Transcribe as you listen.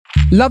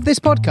Love this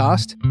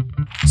podcast?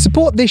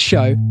 Support this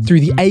show through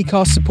the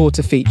Acast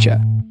supporter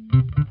feature.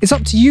 It's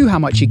up to you how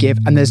much you give,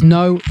 and there's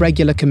no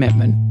regular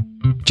commitment.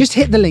 Just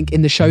hit the link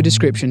in the show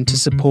description to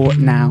support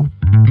now.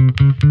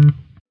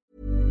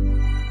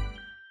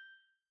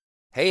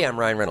 Hey, I'm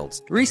Ryan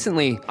Reynolds.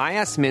 Recently, I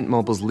asked Mint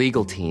Mobile's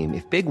legal team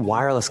if big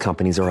wireless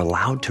companies are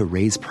allowed to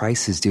raise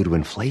prices due to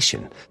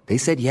inflation. They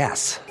said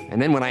yes.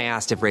 And then when I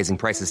asked if raising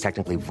prices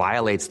technically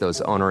violates those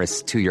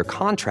onerous two-year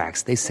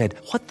contracts, they said,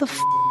 "What the f***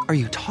 are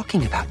you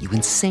talking about, you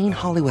insane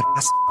Hollywood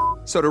ass?"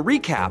 So to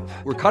recap,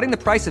 we're cutting the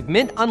price of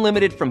Mint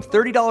Unlimited from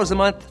 $30 a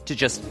month to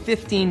just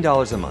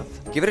 $15 a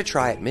month. Give it a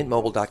try at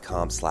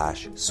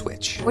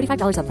mintmobile.com/switch.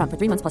 $45 up front for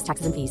 3 months plus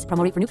taxes and fees.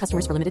 Promo rate for new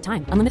customers for limited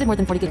time. Unlimited more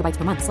than 40 gigabytes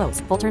per month. Slows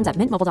full terms at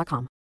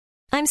mintmobile.com.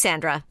 I'm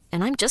Sandra,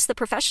 and I'm just the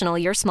professional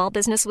your small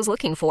business was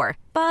looking for.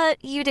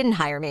 But you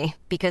didn't hire me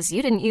because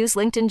you didn't use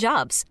LinkedIn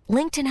Jobs.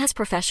 LinkedIn has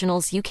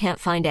professionals you can't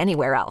find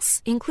anywhere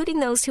else, including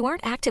those who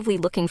aren't actively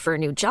looking for a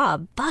new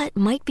job, but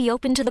might be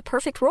open to the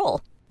perfect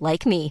role,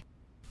 like me.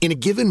 In a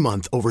given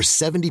month, over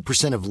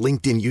 70% of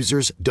LinkedIn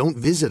users don't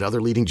visit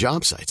other leading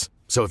job sites.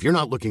 So if you're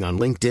not looking on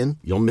LinkedIn,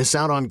 you'll miss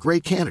out on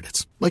great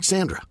candidates like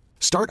Sandra.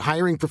 Start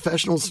hiring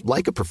professionals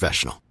like a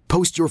professional.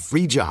 Post your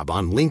free job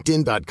on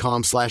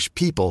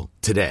linkedin.com/people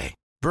today.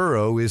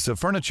 Burrow is a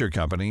furniture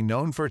company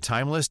known for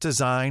timeless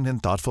design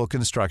and thoughtful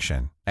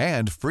construction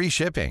and free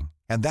shipping,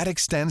 and that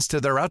extends to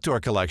their outdoor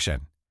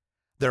collection.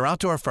 Their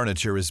outdoor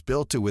furniture is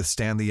built to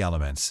withstand the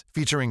elements,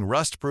 featuring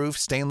rust-proof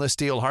stainless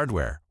steel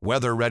hardware,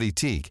 weather-ready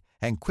teak,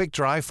 and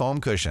quick-dry foam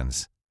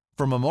cushions.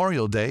 For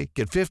Memorial Day,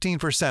 get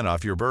 15%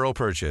 off your Burrow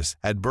purchase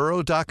at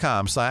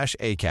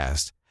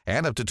burrow.com/acast,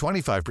 and up to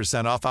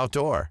 25% off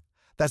outdoor.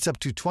 That's up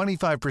to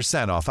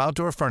 25% off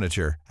outdoor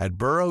furniture at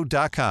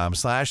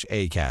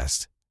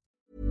burrow.com/acast.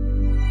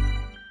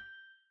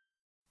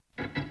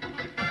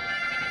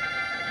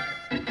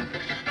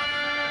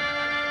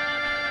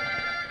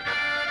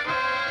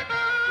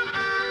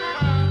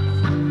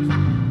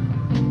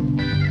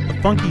 The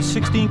Funky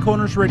 16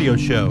 Corners Radio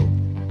Show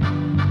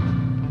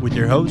with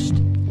your host,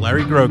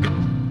 Larry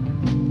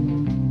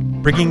Grogan.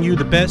 Bringing you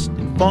the best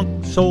in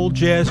funk, soul,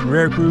 jazz, and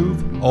rare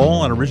groove,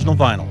 all on original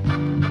vinyl.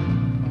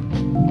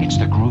 It's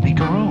the Groovy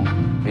Guru.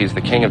 He's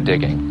the king of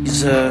digging.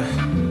 He's the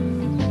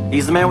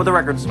man with the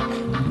records.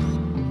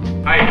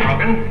 Hi,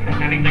 Grogan.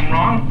 Anything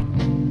wrong?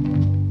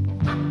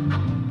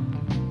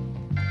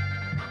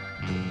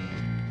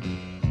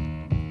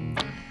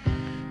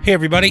 Hey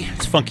everybody,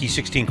 it's Funky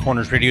 16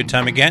 Corners Radio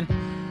time again.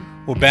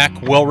 We're back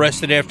well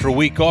rested after a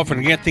week off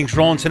and get things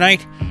rolling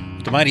tonight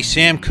with the mighty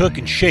Sam Cooke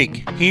and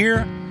Shake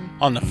here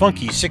on the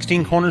Funky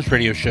 16 Corners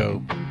Radio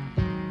Show.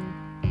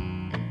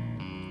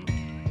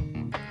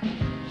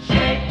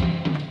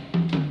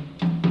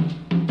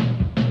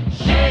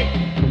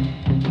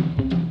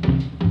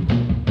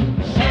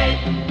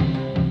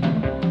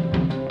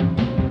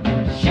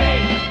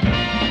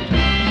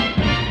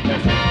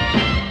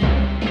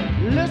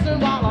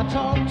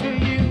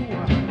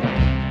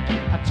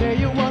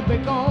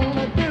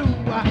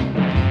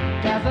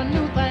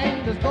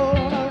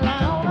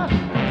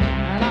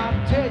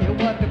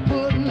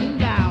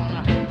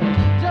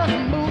 Just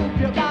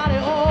move your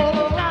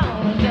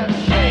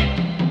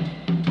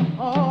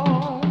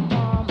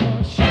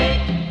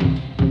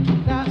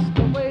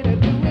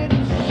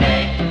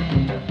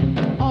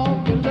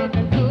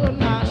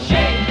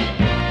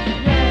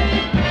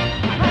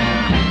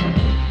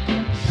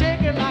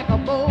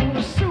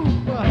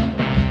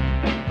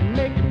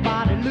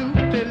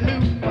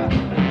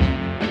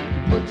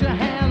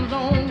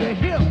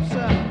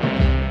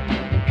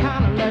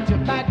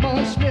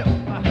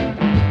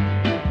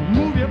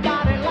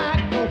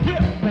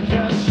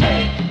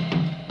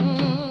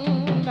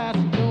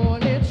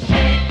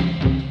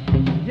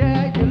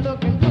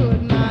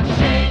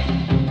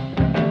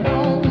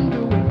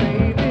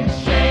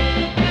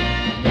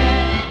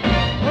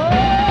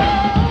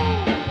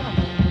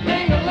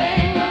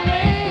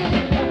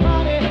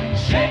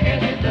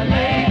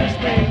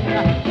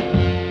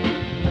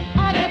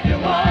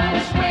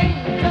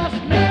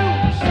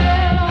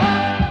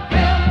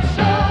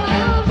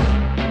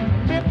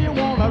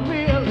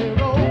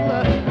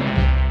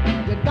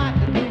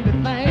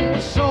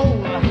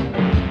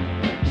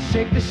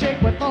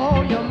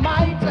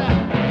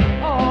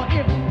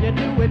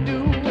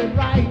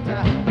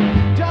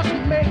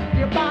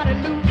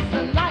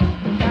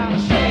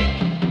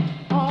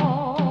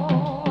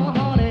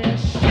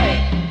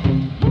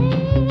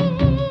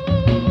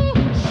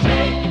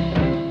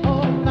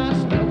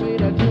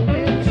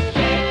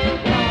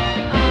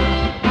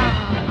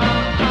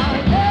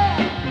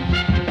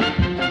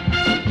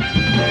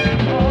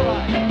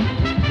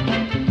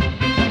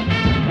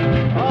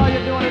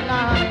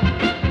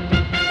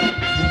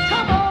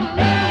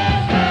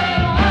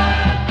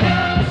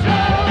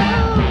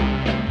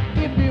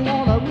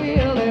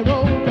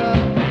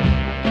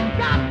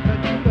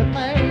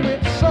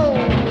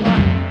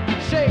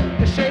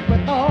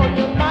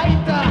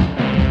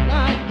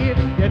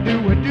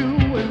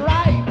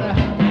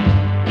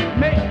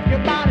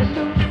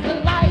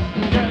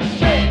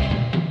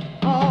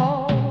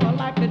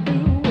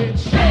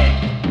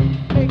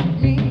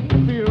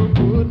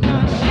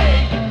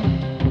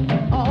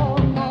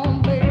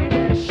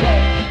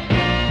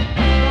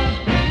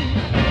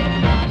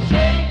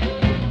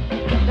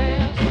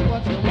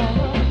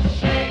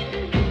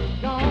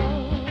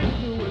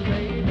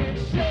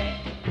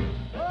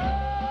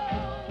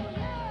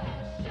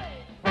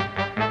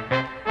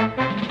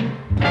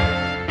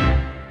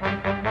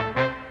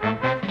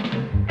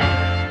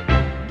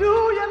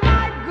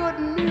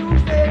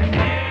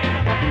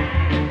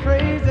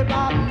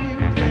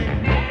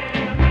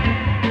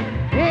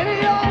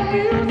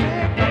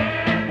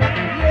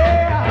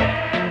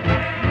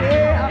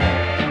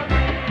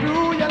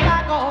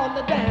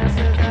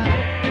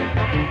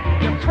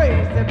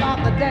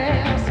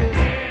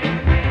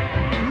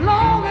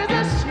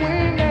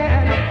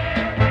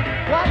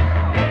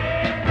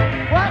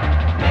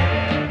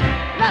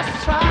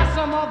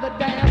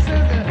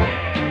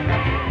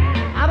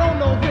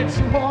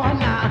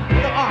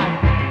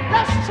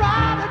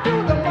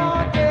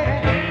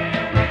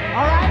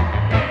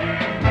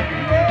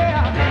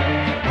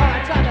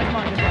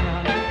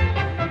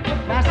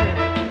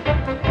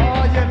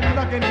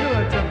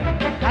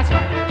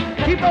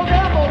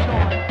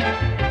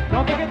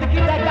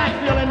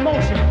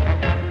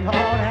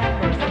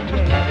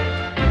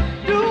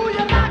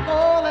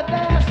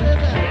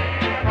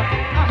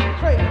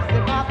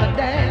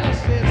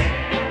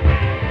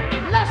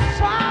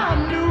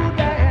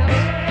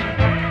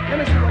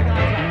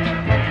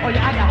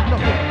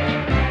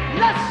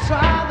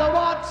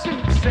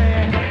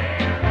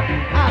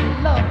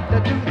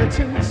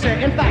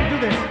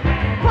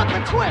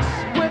twist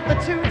with the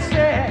tootsie.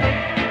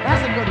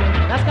 That's a good one.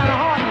 That's kind of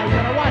hard now. You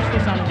gotta watch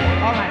this on it.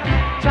 All right,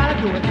 try to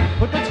do it.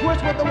 Put the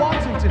twist with the walk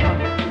tootsie,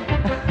 honey.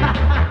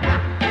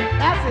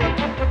 That's it.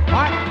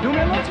 All right, do me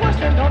a little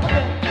twisting. Don't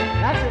forget.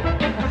 That's it.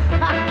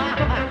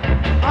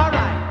 All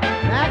right,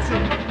 that's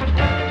it.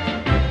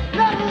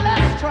 Now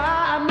let's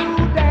try a new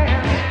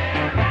dance.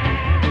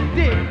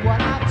 Dig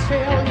what I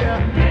tell you.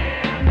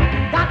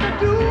 Got to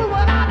do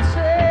what I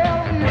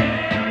tell you.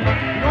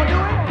 You gonna do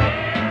it?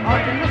 All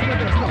right, then listen to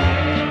this. Look.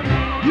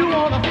 You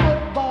on a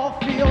football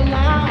field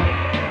now.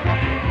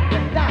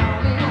 Get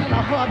down in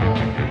a huddle.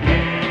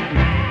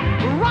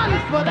 Run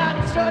for that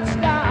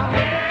touchdown.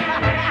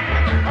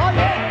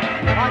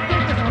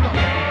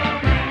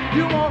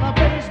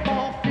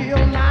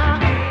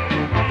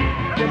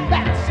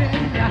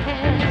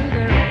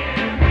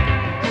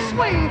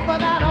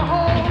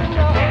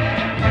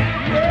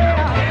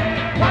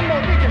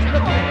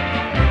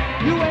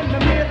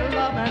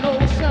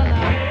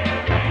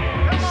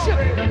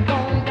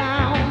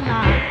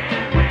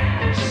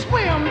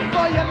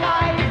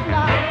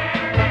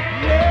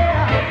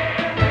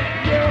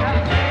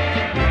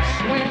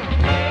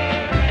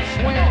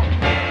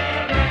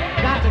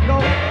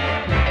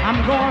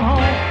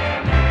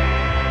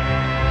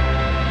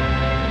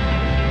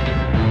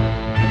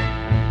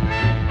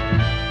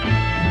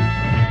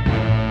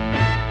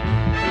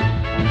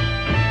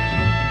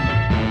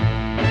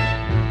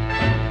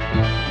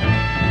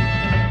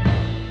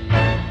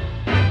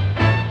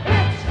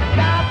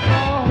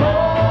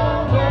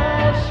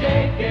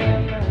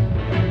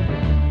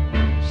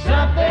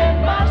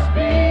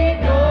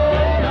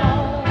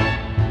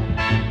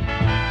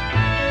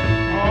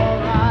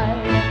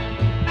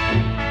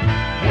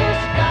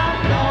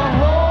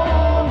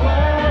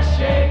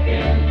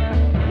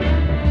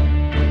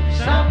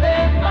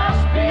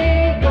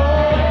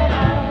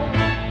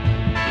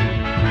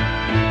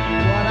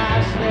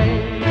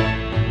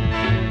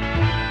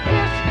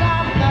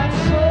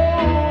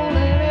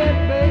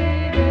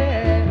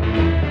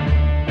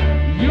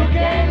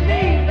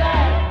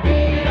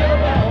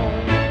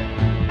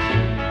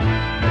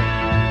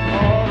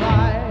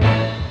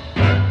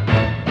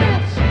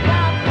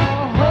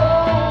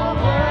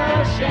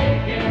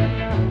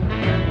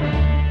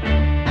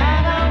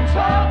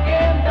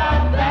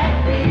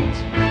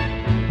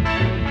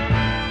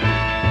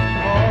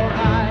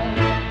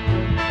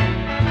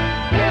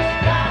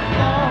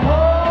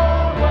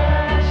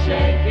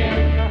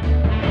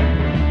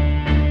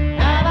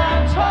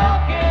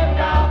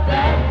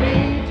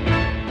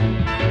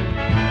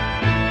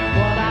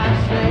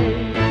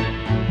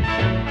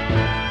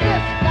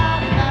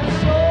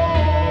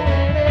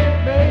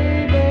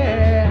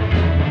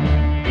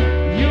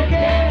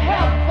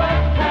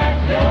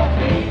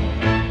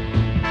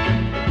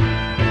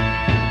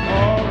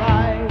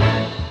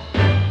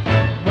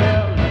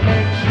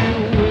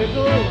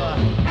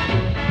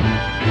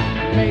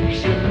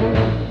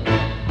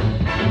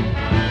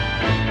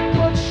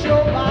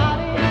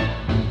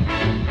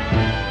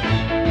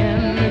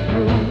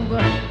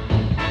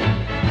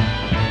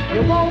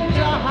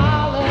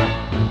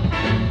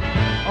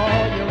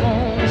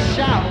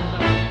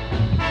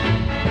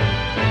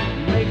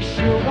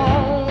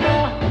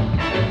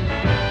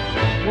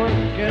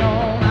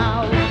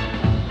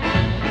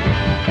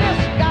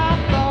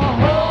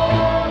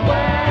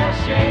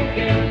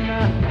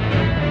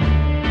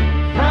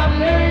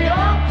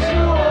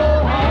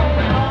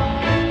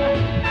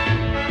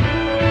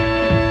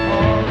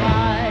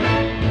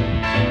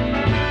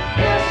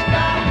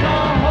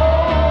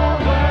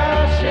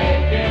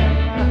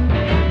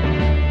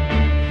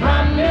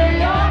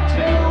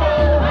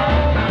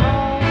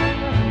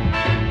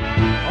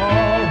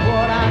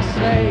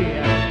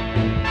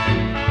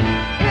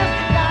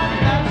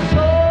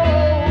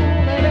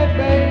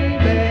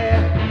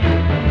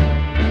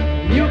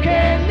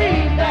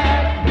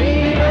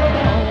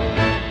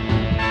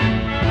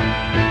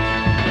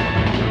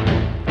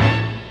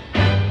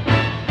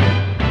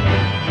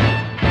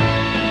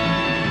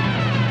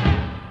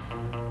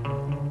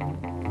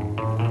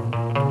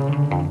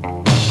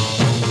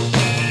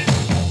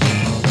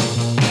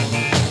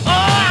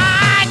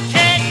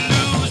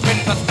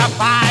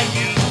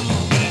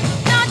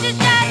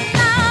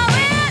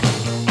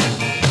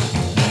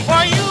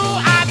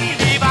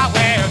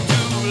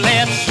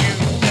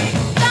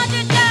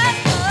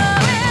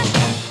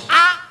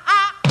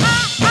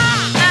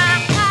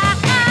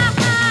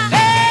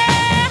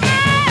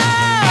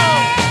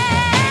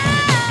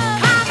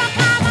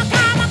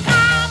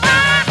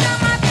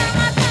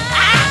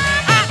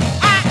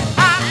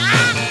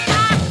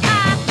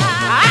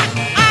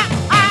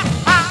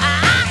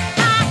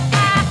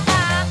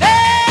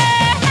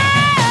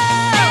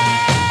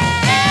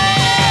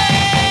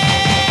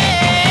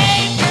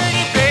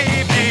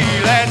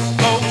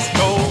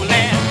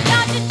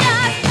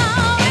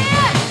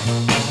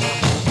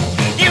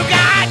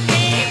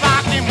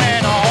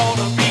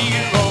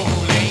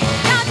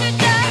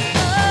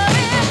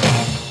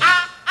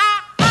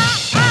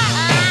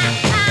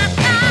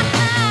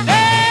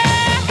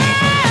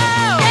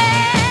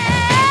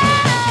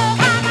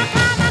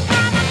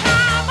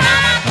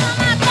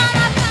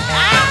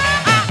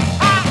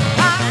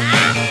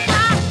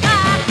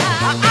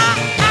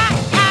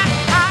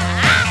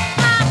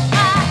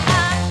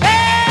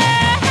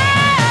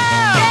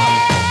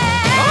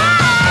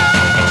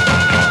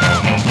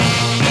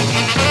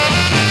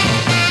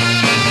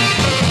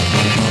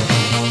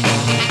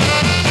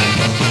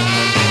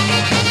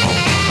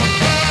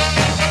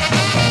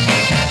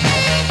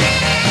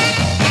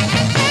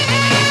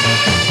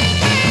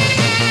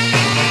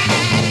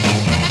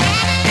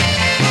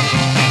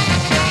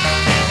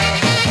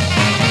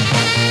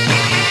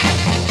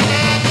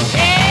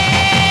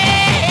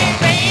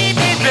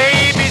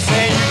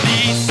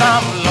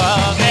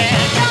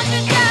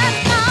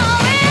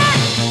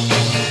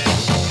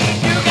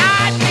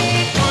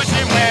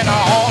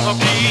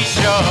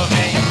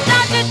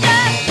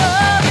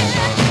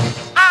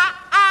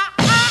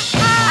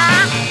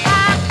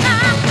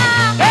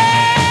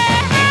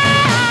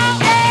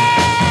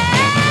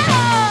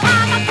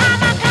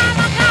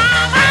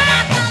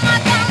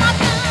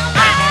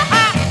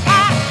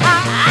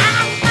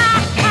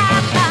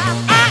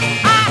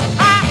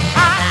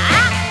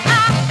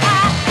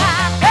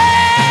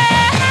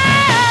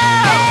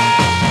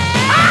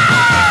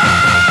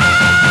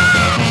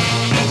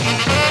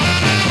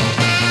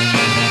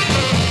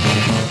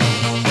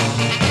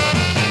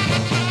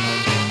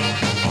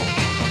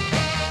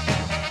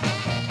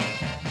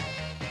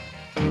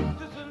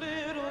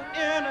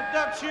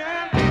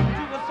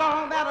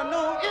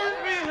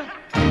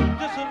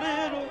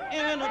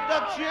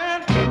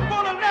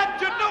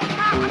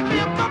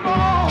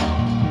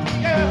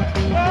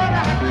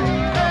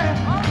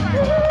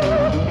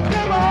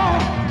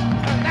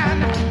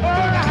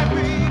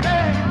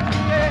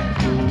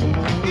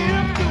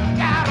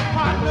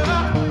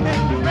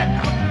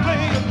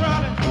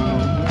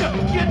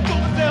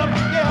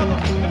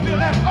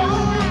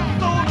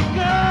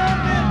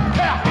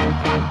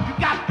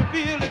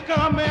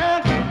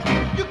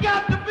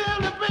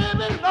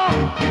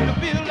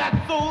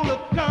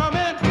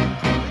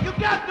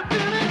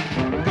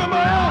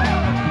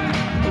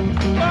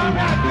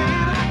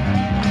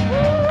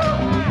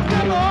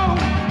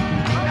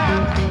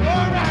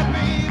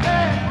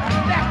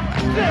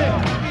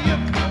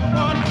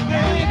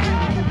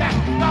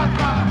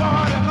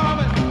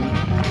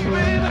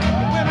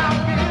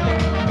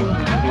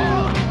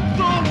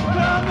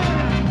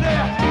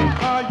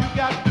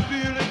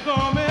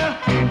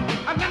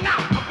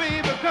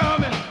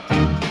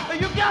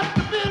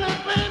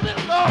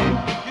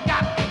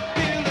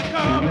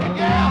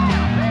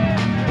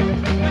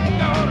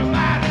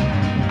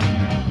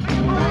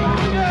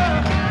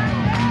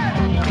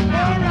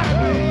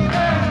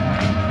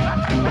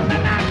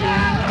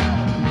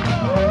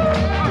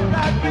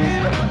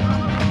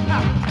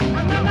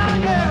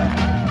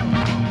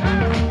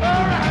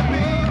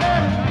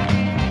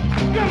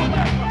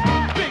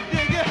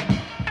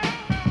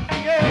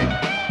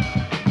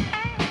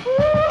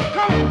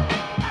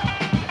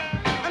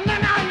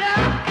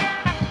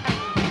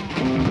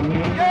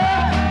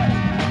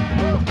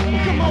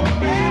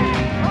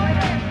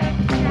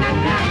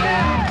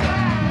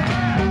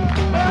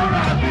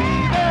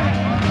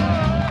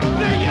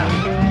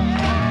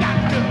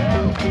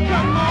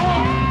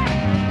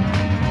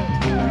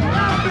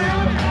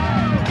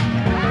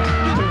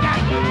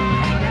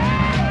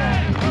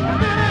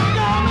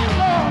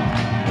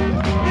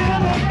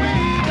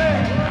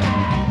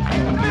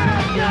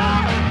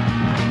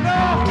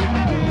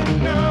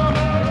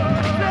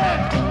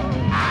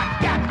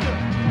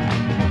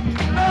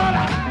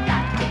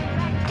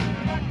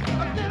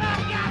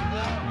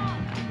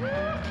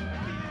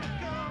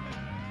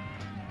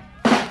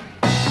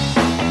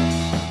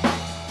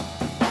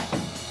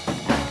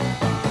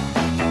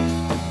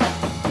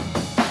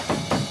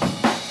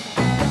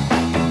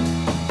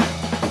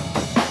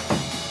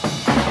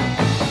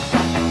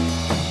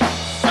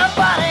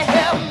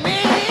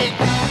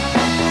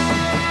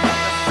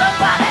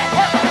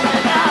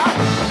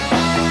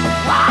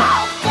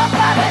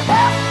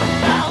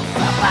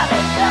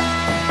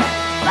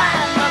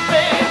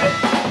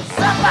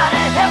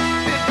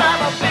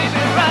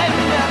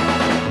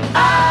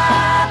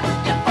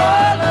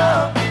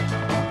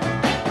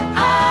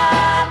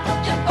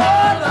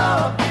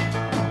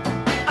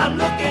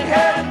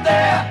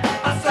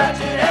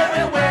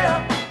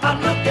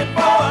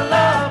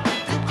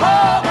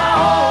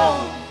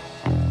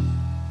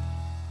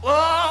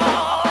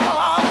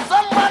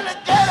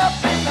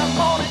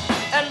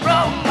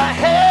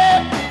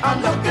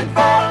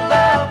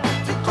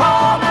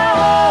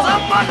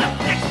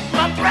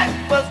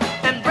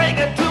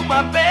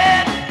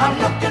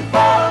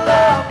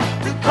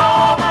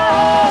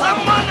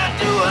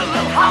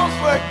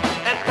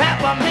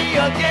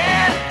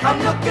 I'm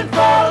looking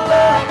for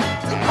love.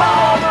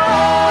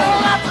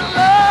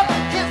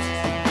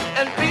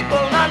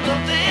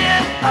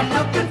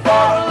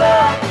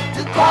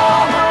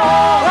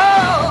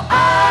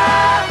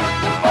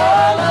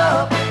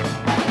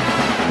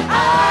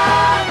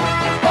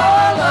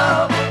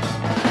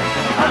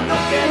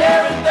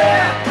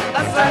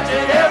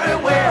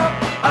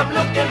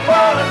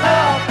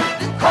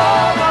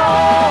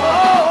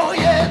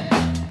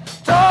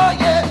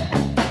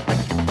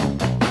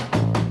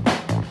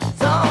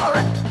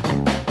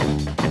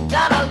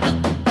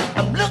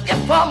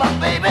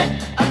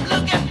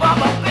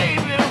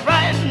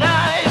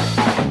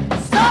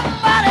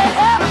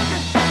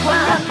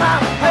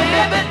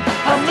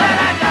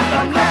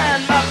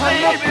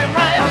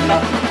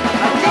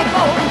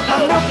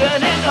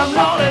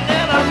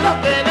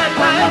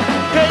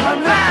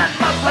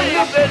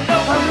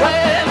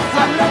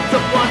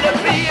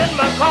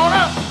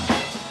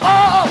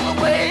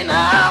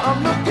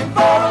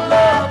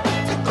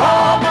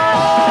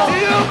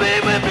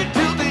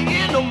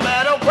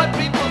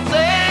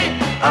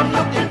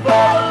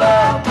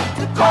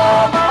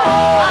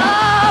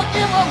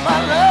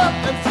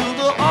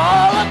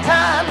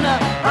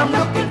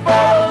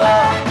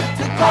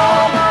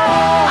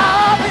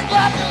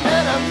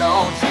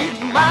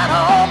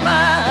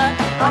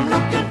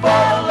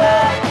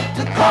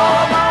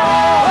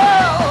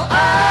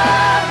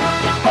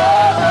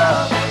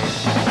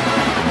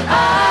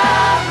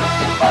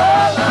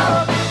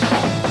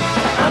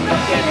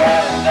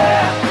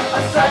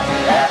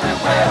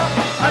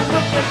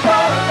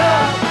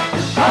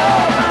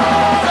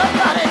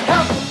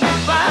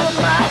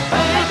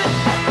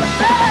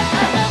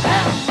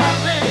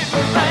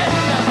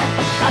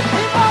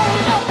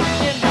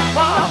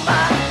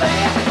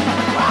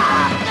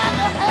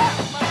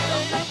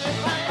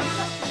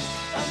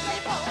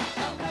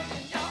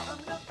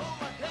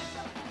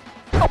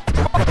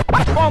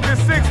 funky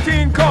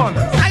 16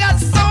 corners. I got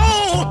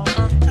soul,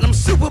 and I'm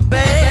super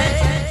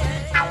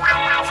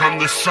bad. From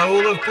the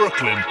soul of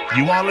Brooklyn,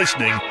 you are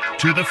listening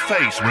to The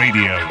Face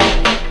Radio.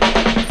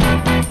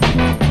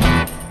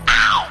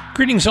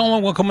 Greetings all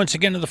and welcome once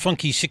again to the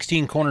Funky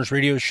 16 Corners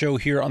radio show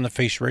here on The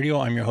Face Radio.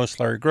 I'm your host,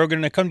 Larry Grogan,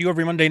 and I come to you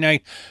every Monday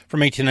night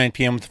from 8 to 9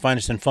 p.m. with the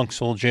finest in funk,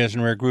 soul, jazz,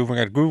 and rare groove. We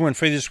got a groove one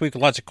for you this week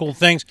with lots of cool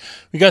things.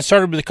 We got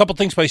started with a couple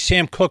things by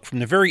Sam Cooke from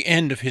the very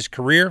end of his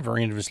career,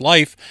 very end of his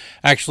life.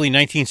 Actually,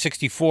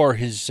 1964,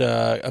 his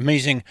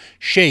amazing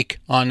Shake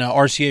on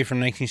RCA from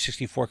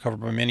 1964,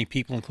 covered by many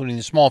people, including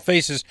the Small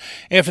Faces.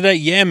 After that,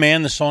 Yeah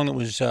Man, the song that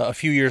was a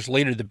few years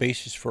later the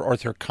basis for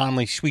Arthur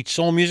Conley's Sweet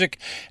Soul Music.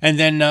 And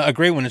then a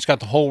great one, It's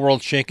Got the Whole World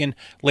Shaken,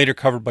 later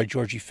covered by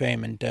Georgie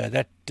Fame. And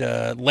that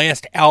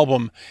last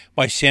album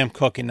by Sam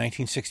Cooke in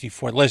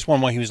 1964, the last one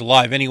while he was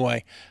alive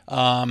anyway,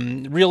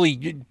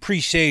 really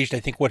presaged, I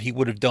think, what he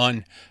would have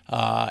done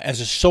as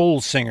a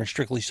soul singer,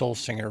 strictly soul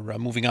singer,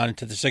 moving on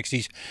into the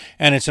 60s.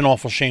 And it's an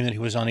awful shame that he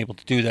was unable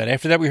to do that.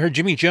 After that, we heard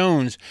Jimmy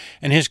Jones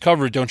and his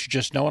cover, Don't You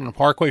Just Know It, on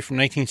Parkway from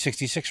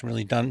 1966,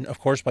 really done, of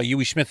course, by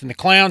Huey Smith and the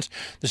Clowns,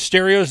 the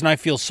Stereos, and I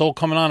Feel Soul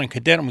coming on, and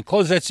Cadet. And we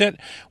close that set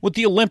with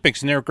the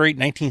Olympics and their great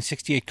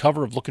 1968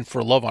 cover of Looking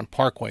for Love on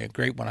Parkway, a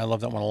great one. I love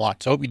that one a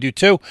lot, so I hope you do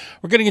too.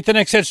 We're going to get the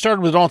next set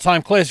started with an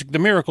all-time classic, The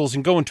Miracles,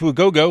 and Go Into a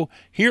Go-Go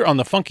here on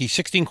the Funky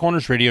 16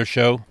 Corners radio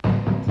show.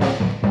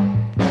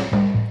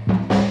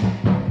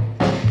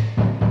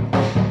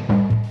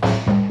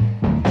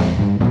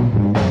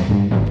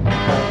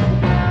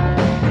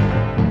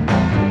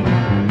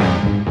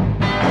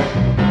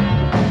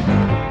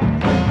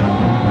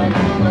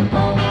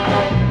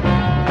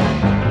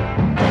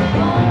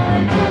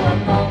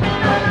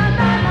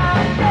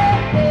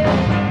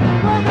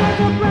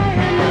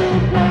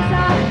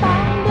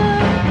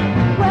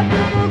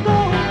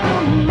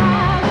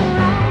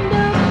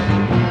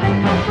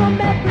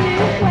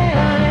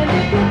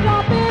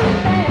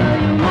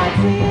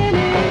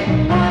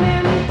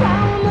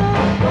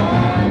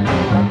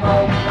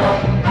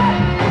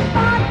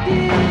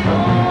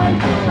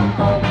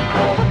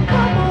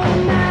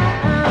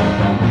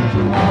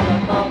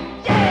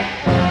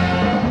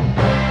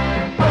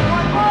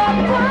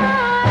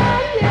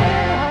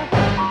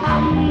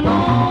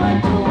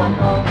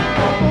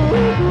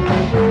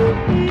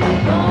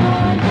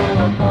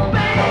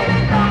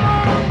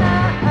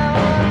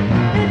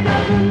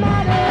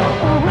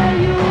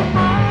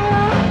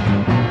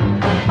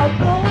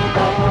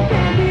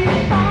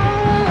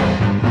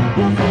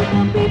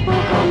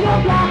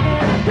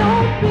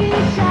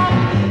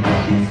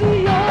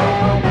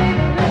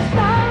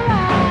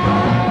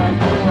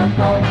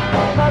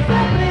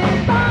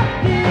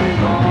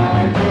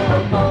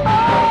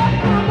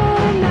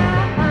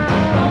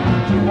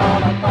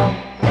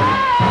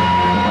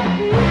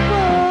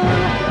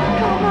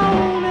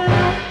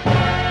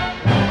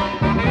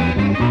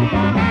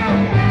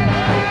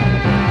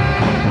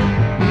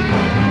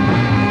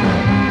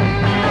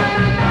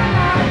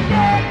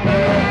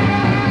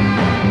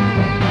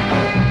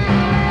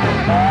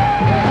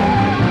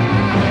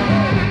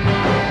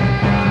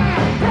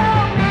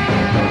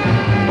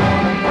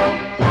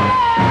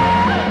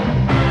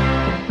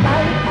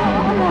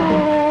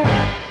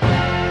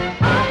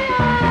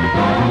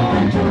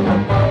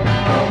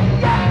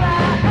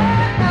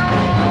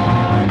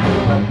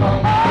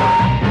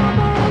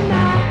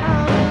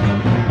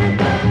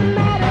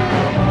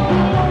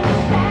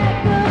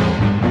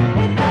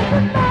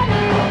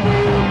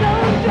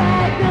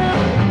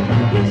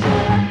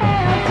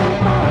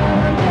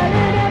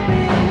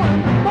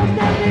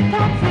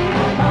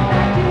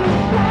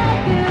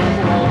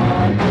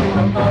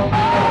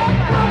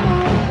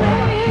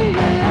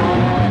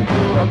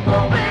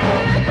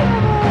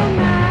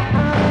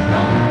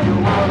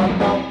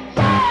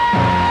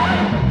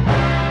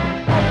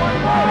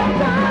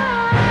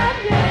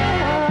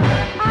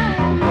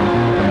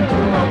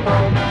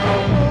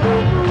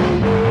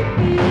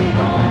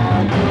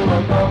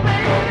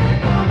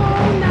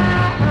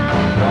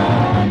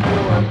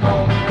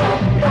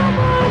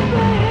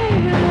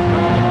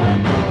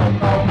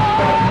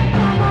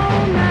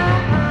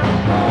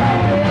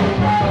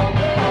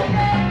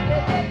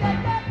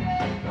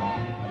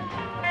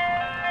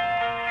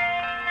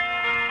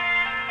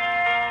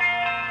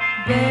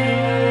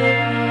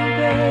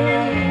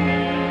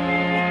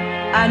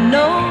 I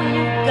know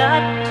you've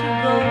got to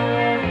go,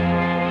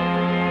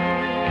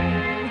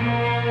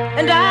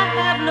 and I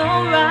have no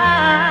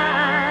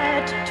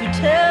right to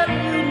tell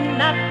you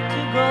not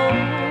to go.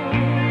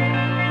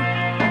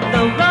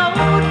 The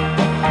road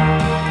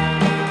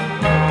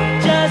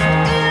just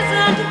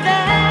isn't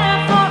there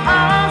for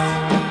us.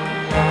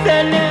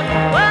 There never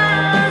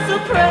was a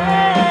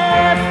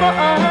prayer for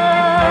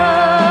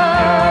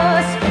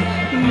us.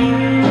 You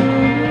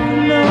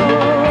know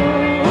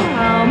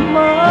how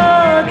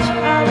much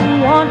I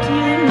want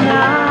you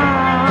now,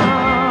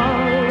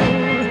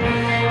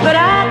 but I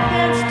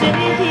can't stay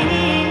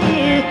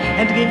here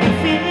and give you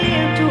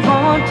fear to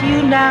haunt you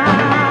now.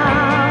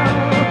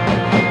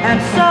 And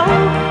so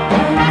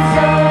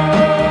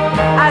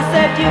I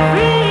set you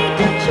free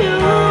to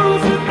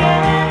choose.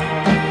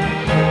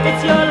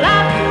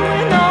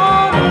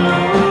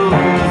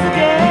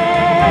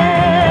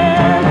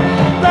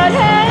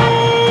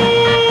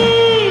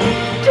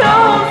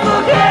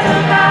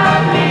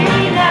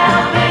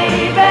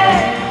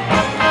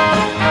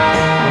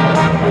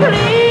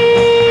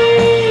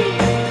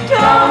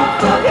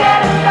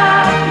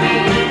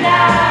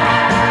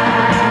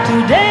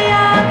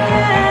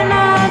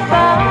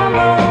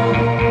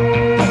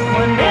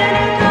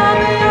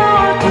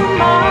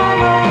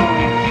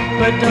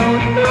 but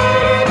don't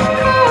let it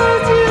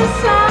cause you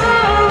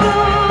sorrow.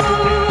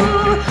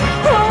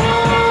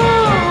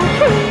 Oh,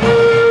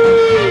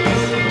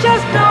 please,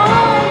 just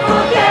don't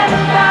forget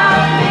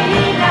about me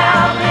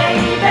now,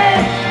 baby.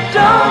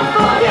 Don't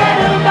forget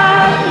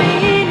about me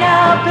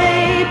now,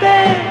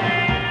 baby.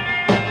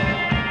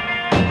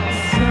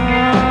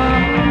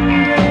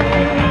 Someday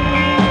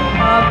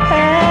our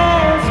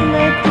paths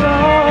may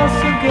cross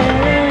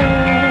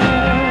again,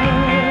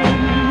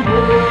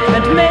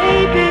 and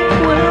maybe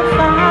we'll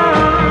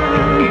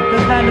find the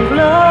kind of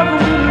love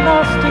we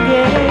lost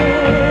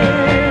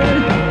again.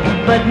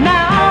 But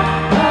now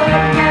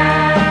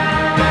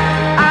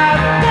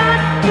I've got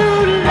to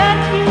let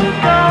you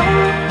go.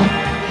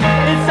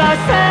 It's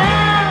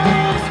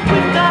ourselves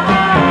we've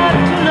got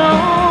to know.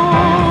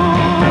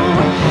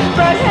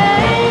 But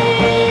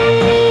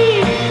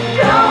hey,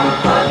 don't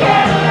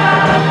forget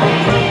about me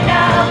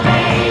now,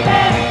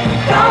 baby.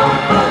 Don't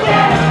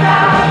forget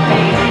about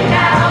me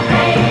now,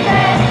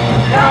 baby.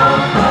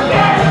 Don't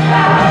forget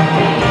about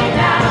me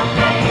now,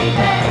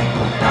 baby.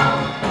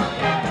 Don't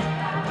forget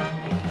about me.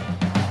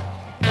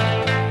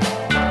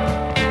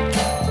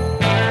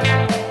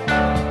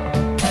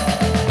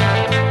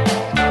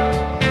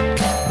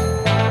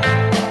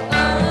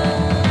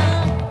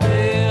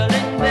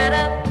 Feeling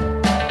better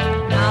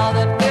now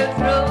that we're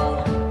through.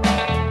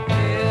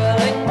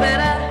 Feeling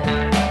better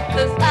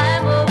 'cause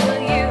I'm over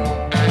you.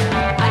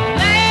 I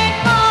made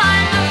my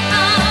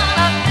love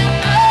up to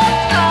the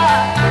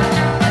stars.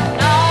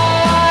 Now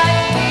I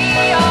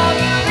see all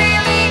you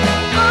really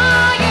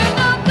are. You're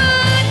no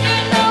good,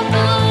 you're no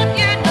good,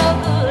 you're no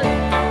good.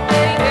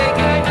 Baby,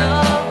 you're no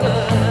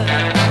good.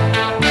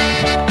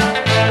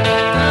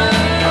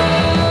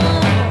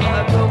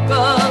 My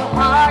broken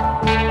heart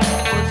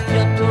was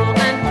gentle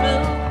and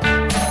true.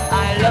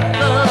 I love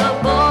the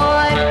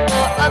boy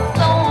for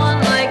someone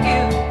like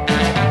you.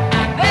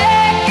 I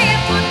beg his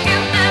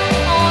forgiveness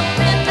on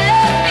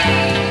bended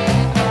knee,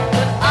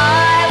 but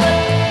I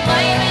would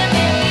blame him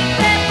if he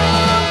said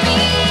for me.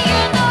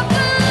 You're no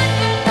good,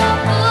 you're no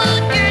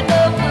good, you're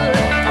no good.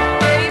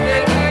 Baby,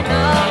 you're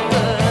no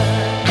good.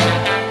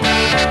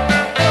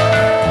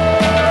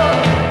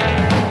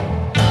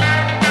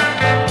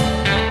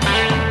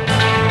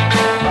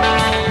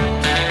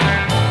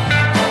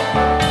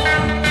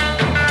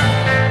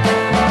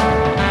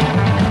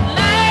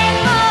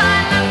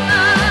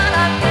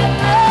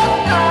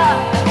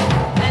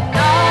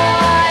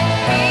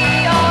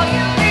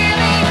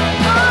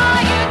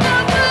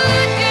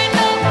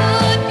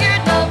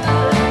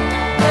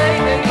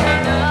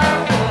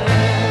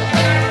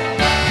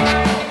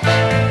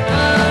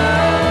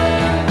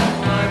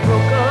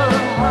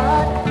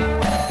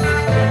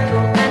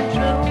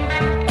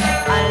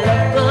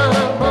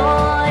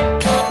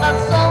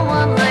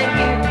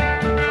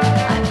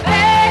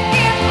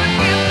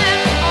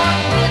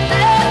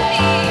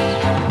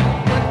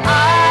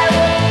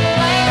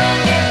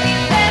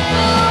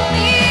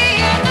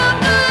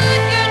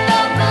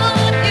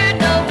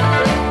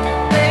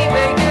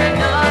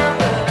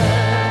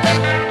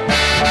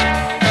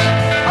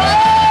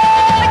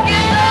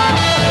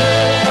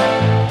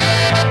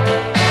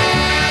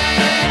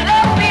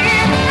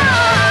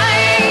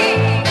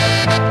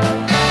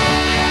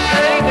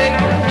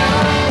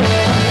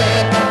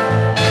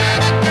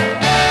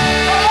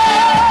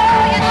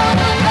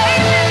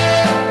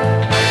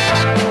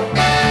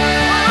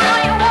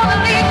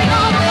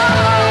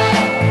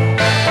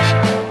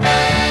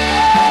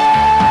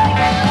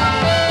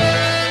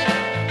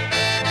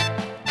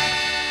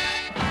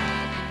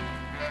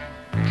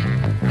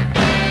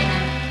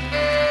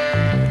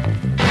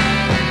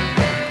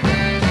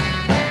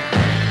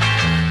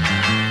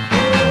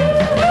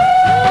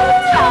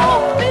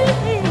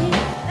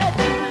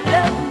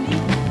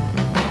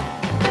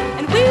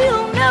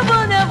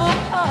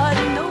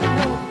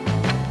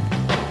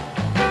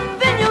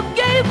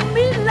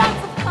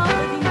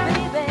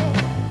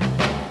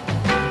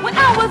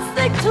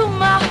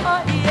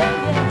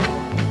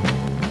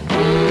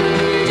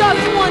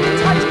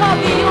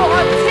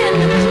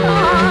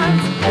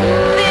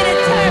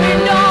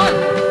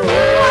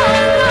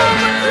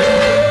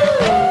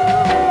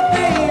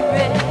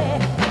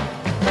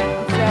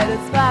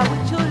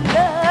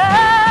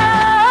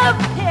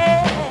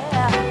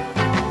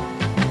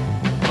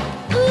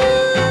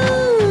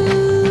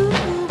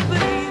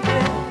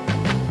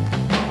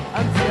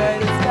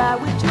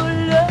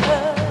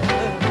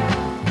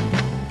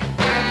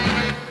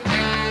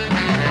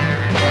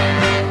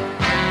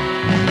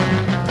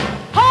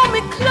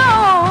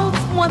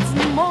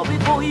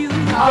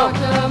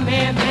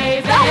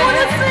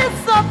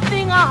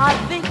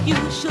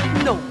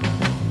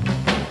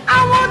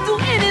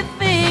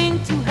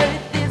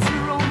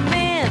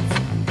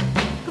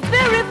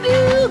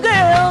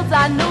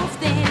 I know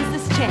stands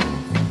this chance.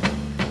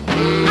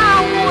 I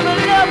wanna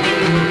love you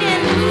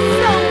in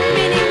so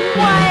many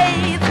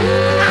ways.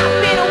 I've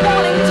been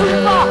wanting to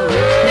walk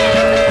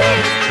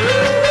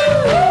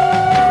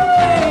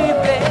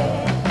baby,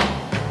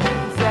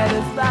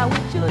 satisfied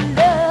with your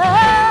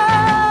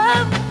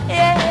love,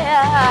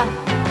 yeah.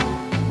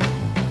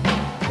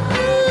 Ooh,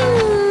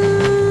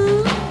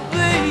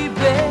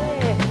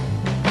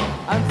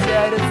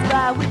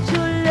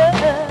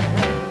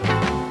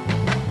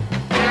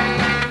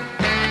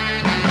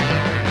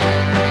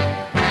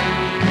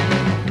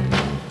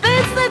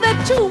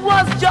 that you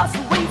was just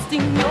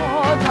wasting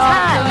your time.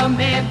 Talk to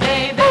me,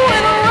 baby.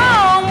 Going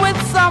around with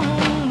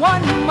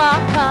someone my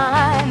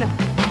kind.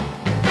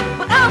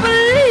 But I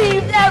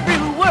believed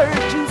every word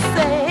you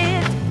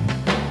said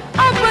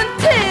up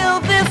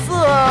until this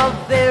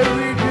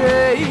very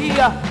day.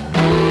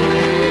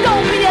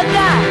 Don't be a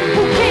guy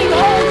who can't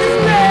hold his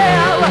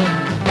girl.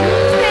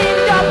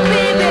 Stand up,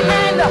 baby, and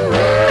make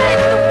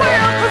the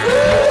world. 'Cause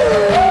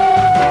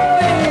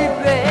ooh,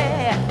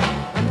 baby,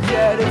 I'm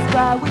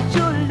satisfied with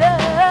your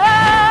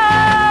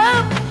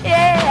love.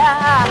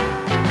 Yeah.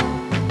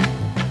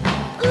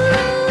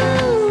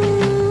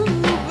 Ooh,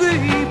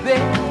 baby,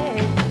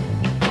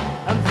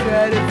 I'm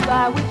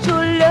satisfied with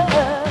your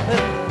love.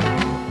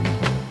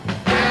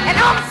 And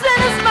I'm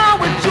satisfied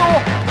with your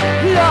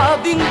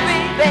loving,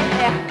 baby.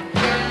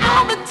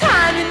 All the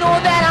time, you know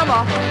that I'm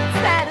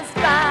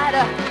satisfied.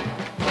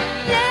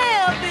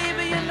 Yeah,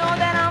 baby, you know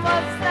that I'm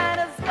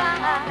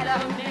satisfied.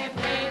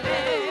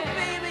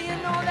 Baby, you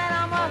know that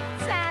I'm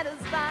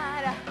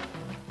satisfied. I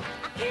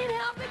can't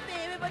help it,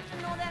 baby, but you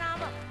know that I'm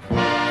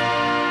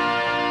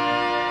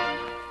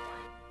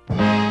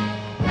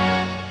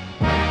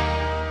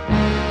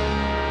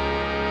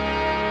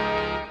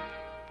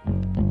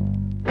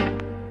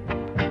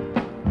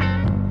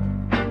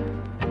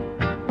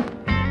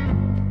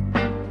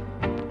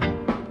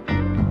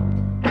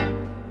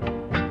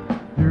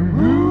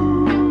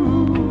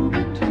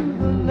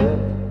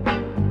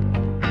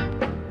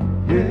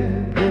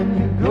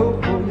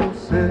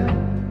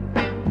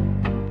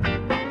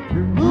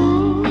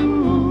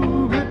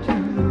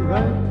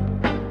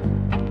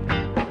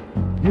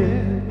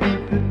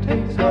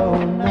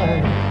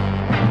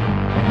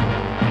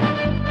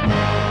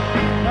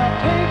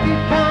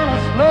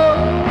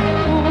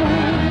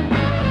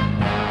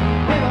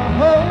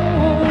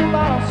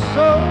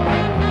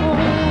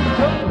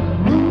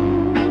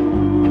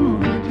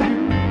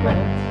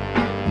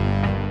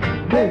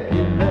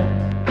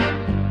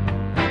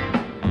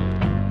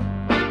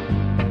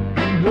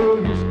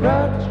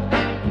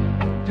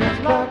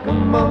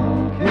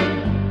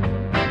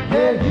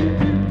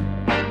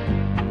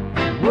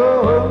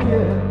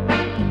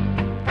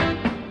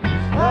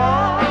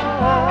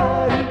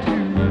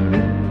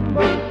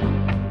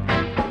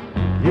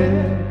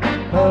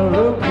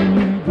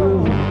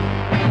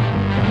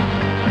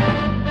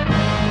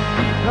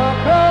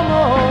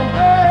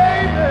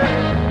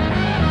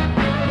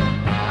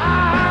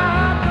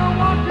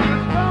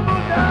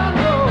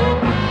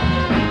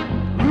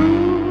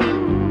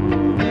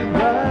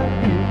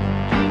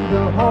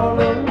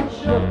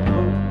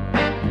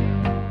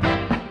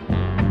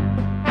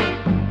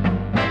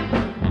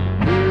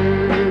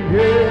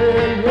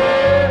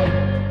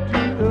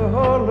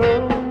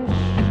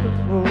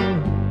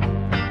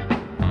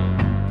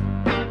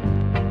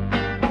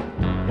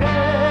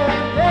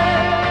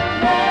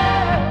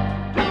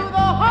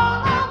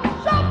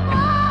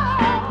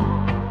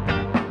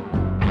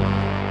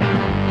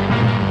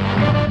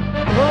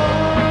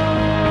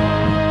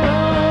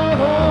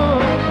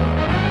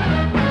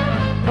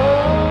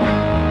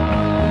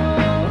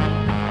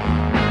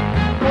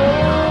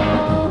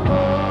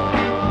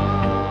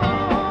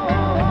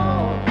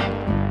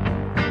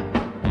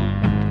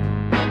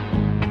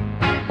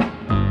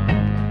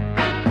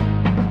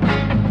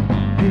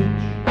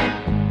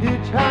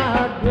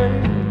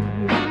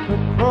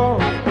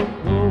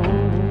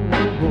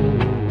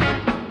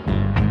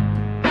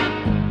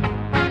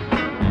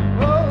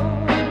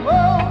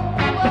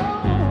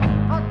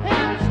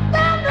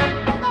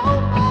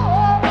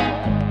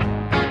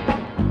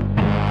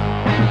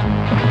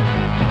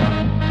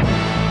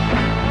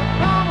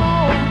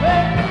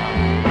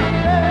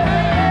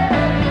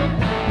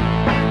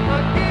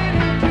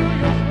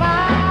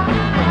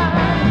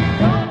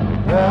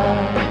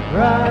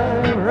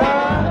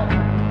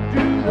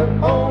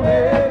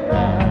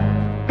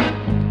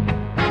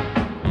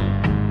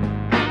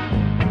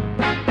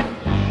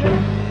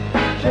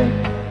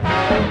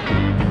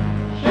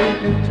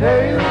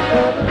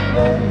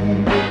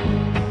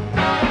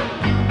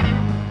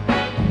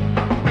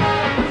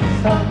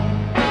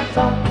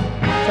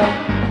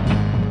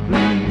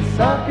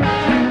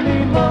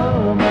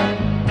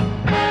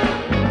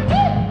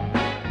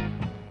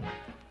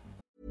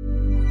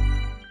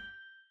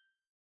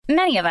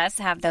Many of us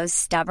have those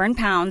stubborn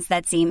pounds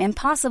that seem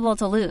impossible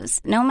to lose,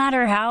 no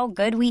matter how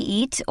good we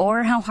eat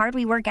or how hard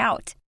we work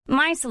out.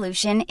 My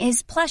solution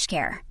is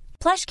PlushCare.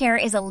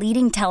 PlushCare is a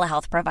leading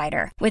telehealth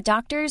provider with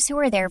doctors who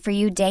are there for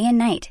you day and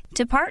night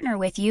to partner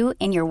with you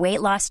in your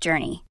weight loss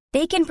journey.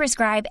 They can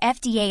prescribe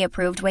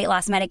FDA-approved weight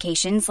loss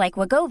medications like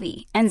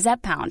Wegovy and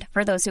Zepbound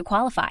for those who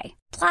qualify.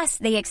 Plus,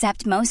 they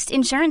accept most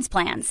insurance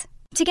plans.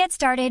 To get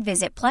started,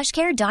 visit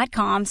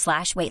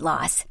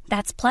plushcare.com/weightloss.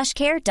 That's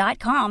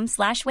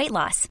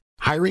plushcare.com/weightloss.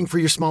 Hiring for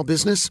your small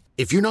business?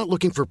 If you're not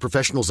looking for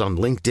professionals on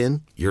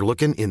LinkedIn, you're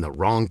looking in the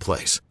wrong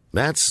place.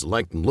 That's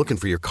like looking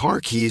for your car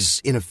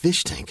keys in a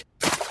fish tank.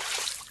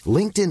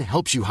 LinkedIn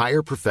helps you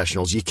hire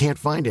professionals you can't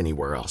find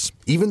anywhere else,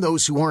 even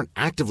those who aren't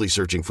actively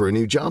searching for a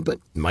new job but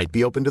might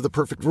be open to the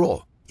perfect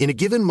role. In a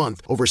given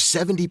month, over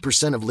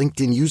 70% of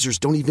LinkedIn users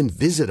don't even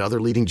visit other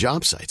leading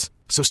job sites.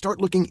 So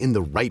start looking in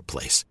the right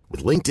place.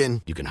 With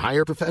LinkedIn, you can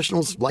hire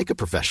professionals like a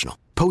professional.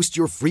 Post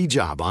your free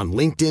job on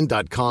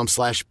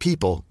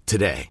linkedin.com/people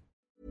today.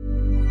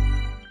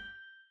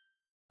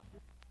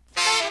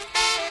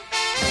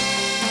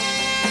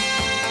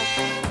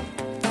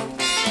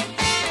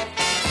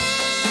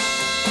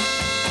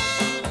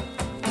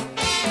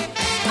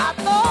 I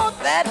thought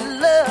that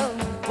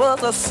love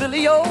was a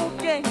silly old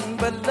game,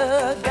 but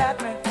love got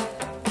me,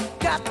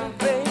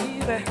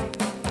 baby.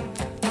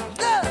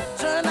 Love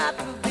turned out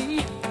to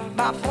be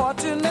my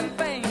fortune and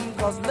fame,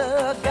 'cause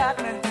love got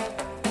me,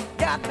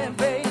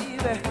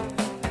 baby.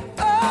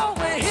 Oh,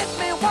 it hit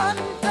me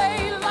one day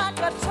like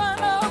a ton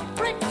of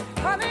brick,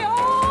 honey,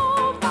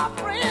 oh, my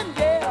friend,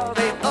 yeah,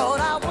 they thought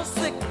I was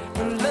sick,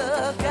 but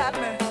love got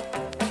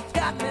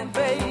me,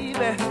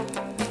 baby.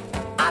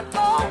 I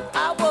thought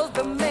I was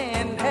the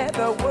man, had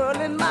the world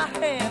in my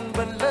hand,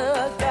 but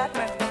love got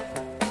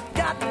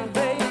me,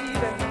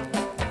 baby.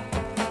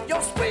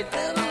 Your sweet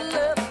little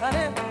love,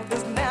 honey,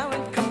 is now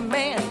in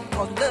command,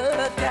 'cause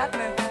love got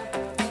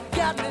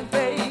me,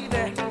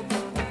 baby.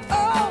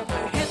 Oh,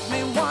 it hit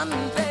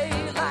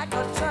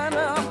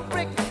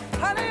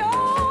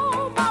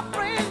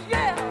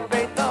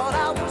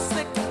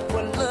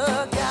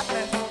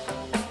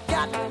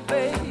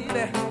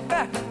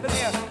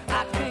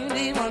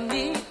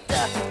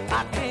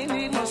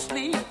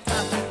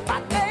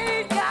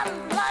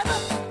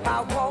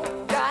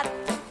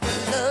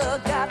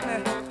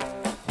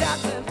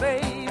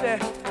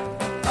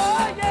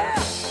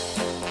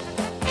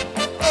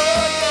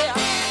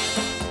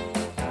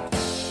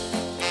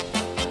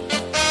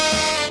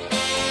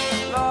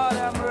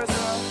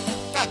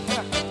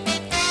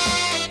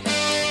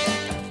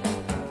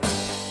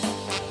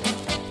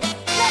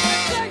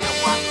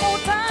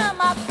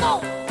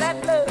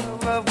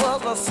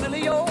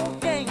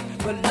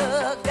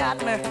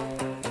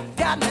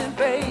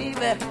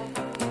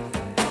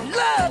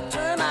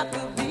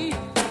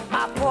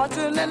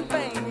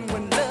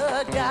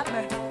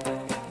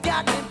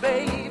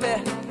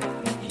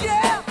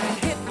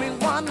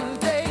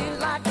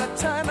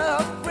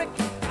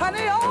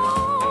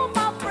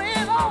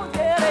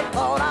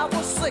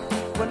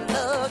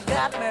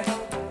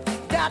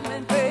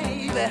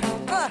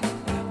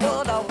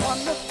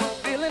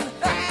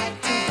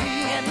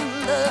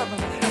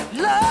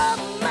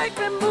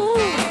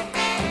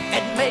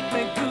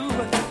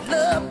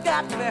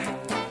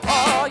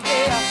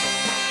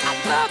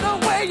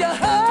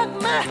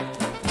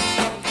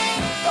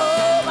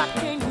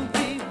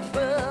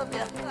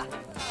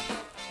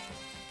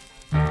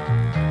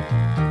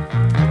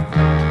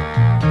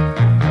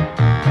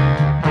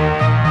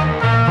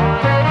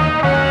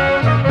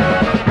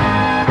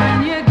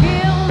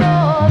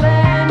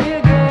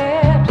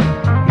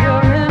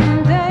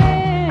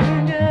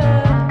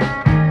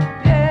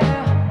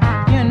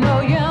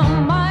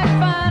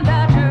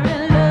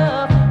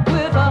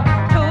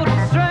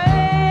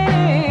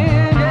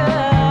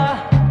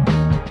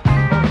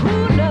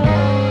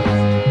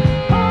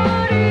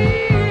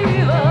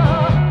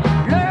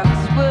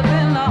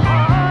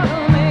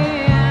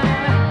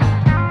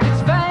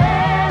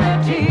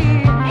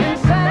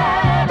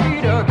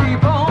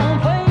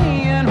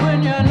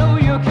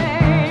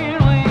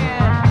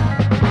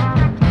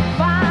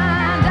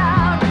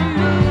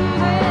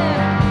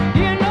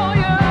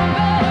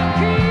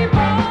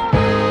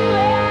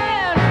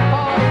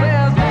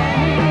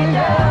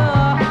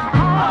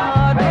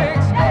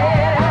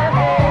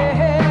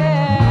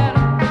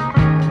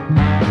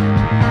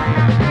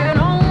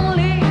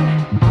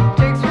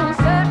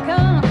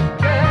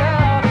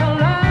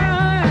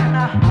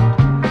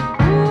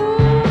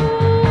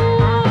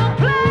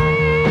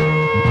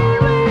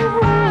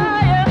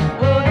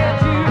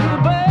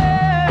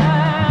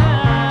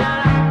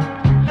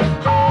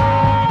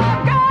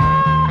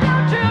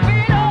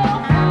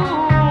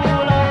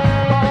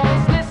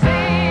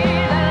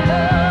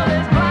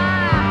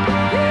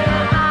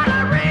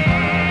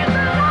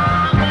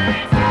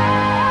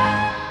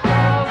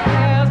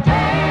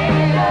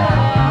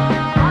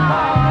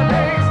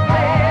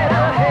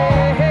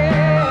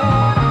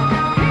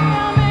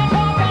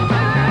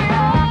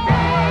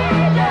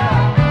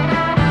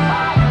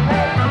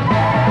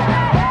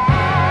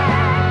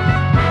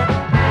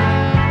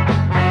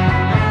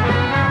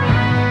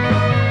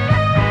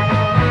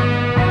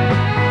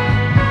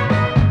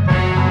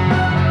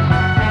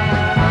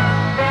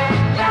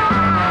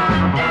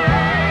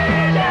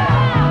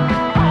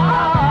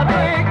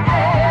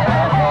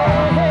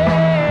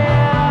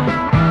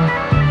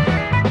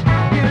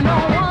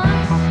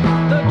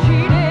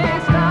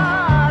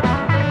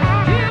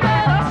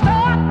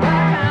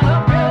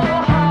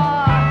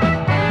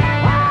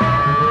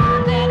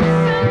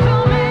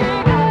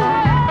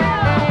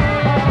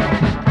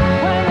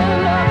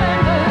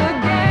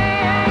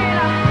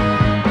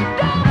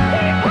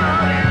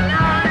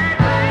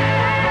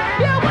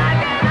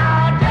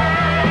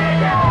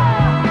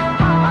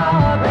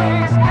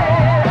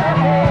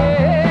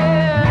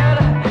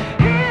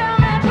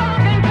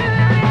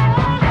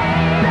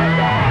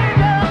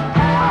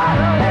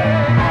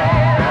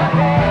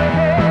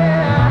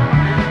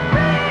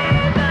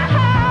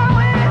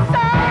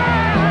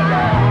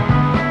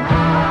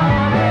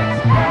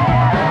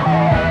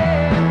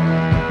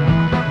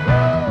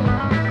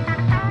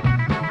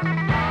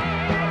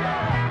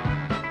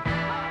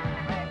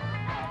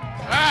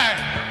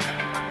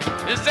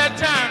It's that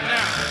time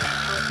now.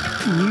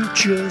 New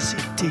Jersey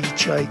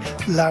DJ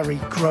Larry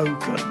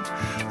Grogan,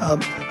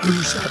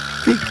 who's a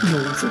big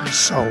Northern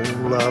Soul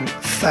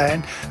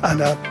fan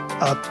and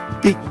a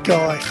big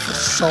guy for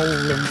soul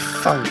and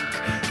funk,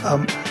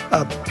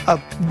 a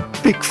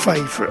big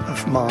favourite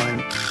of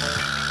mine.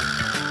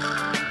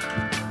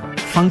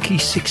 Funky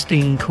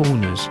 16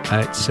 Corners.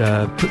 It's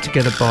put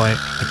together by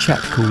a chap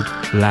called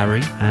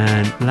Larry,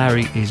 and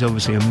Larry is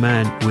obviously a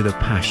man with a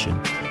passion.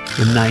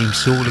 The name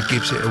sort of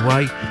gives it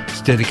away. It's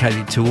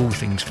dedicated to all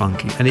things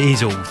funky, and it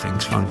is all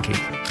things funky.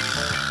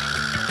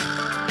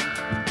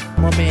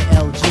 My man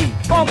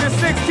LG. Funky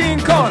 16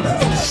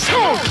 Corners.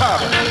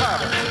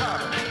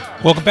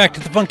 Welcome back to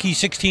the Funky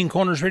 16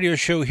 Corners radio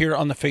show here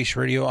on The Face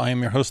Radio. I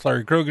am your host,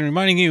 Larry Grogan,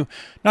 reminding you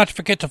not to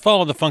forget to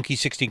follow the Funky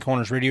 16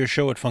 Corners radio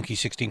show at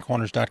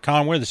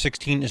funky16corners.com, where the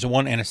 16 is a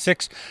 1 and a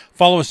 6.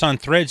 Follow us on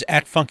Threads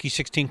at Funky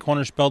 16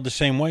 Corners, spelled the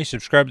same way.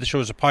 Subscribe to the show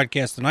as a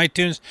podcast on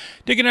iTunes.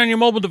 Dig it on your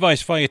mobile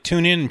device via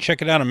TuneIn and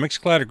check it out on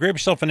Mixcloud, or grab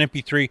yourself an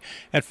MP3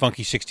 at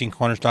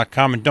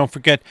funky16corners.com. And don't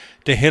forget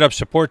to hit up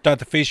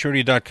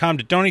support.thefaceradio.com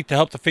to donate to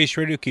help The Face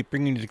Radio keep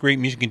bringing you the great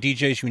music and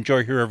DJs you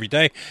enjoy here every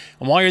day.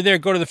 And while you're there,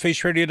 go to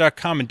thefaceradio.com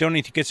and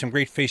donate to get some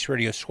great Face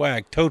Radio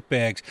swag, tote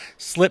bags,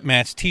 slip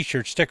mats,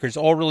 t-shirts, stickers,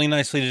 all really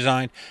nicely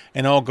designed,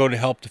 and all go to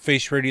help the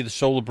Face Radio, the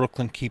soul of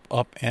Brooklyn, keep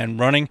up and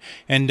running.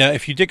 And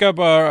if you pick up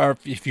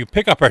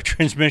our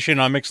transmission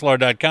on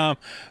Mixlr.com,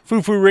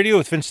 Foo Radio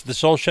with Vince the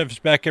Soul Chef is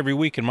back every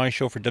week, and my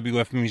show for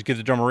WFMU's Give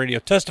the Drummer Radio,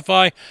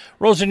 Testify,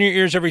 rolls in your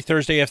ears every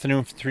Thursday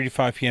afternoon from 3 to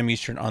 5 p.m.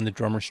 Eastern on the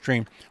Drummer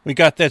Stream. We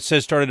got that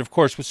started, of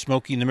course, with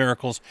Smokey and the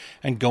Miracles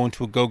and Going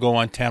to a Go-Go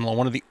on Tamla,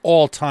 one of the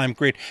all-time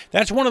great.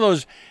 That's one of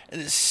those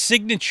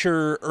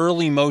signature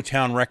early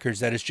Motown records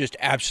that is just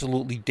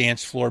absolutely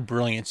dance floor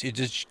brilliance. It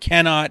just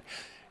cannot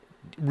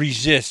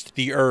resist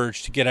the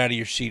urge to get out of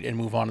your seat and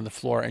move onto the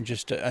floor, and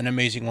just an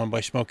amazing one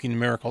by Smokey and the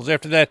Miracles.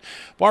 After that,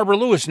 Barbara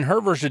Lewis and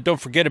her version of Don't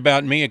Forget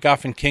About Me, a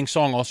Goffin King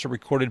song, also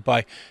recorded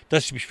by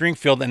Dusty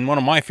Springfield, and one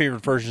of my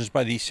favorite versions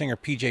by the singer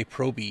P.J.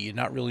 Proby,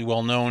 not really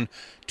well known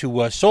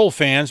to soul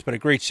fans, but a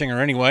great singer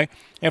anyway.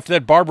 After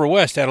that, Barbara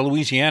West out of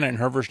Louisiana and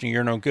her version of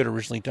You're No Good,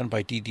 originally done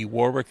by D.D.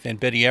 Warwick, then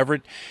Betty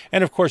Everett,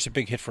 and of course a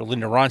big hit for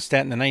Linda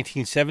Ronstadt in the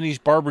 1970s,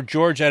 Barbara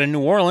George out of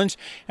New Orleans,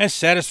 and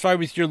Satisfied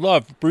With Your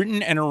Love,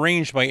 written and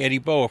arranged by Eddie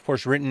Bow, of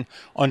course written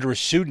under a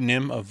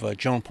pseudonym of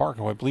Joan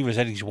Parker, who I believe was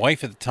Eddie's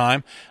wife at the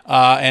time,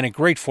 and a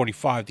great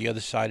 45. The other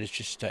side is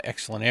just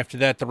excellent. After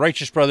that, the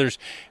Righteous Brothers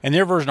and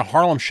their version of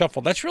Harlem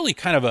Shuffle. That's really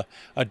kind of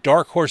a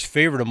dark horse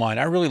favorite of mine.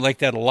 I really like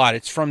that a lot.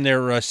 It's from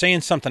their Saying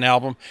Something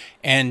album,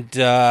 and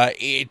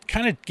it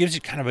kind of gives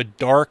it kind of a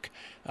dark,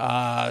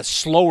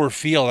 slower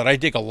feel that I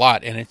dig a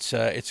lot, and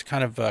it's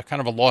kind of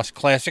a lost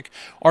classic.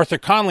 Arthur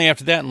Conley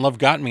after that, and Love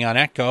Got Me on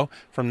Echo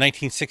from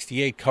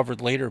 1968,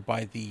 covered later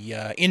by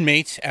the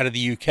Inmates out of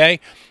the UK.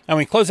 And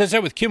we close that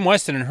out with Kim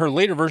Weston and her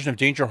later version of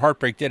Danger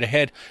Heartbreak, Dead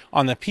Ahead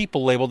on the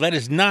People label. That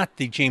is not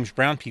the James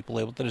Brown People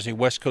label. That is a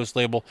West Coast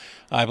label,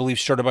 I believe,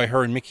 started by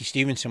her and Mickey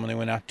Stevenson when they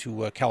went out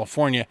to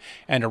California,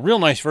 and a real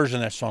nice version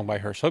of that song by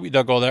her. So hope you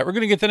dug all that. We're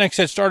going to get the next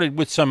set started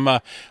with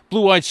some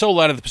blue-eyed soul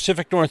out of the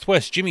Pacific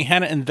Northwest, Jimmy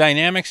Hanna and the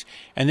Dynamics,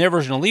 and their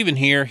version of Leaving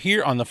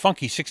Here on the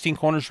Funky 16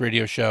 Corners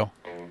radio show.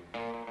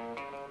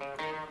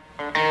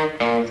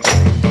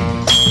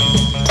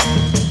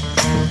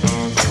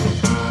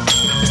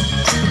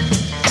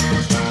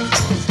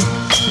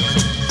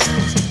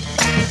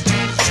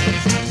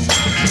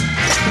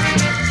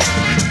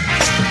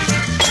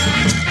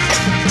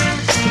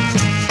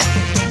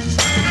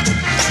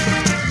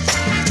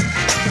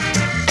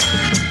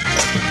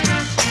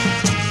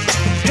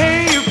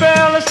 Hey, you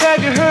fellas,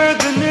 have you heard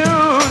the news?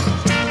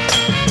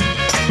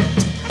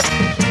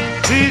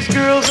 These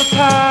girls are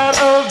tired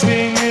of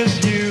being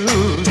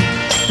misused.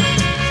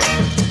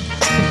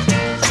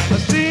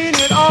 I've seen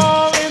it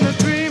all in the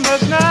dream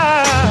last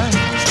night.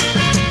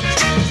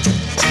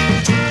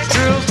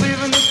 Girls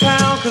leaving this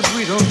town 'cause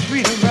we don't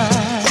treat them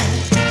right.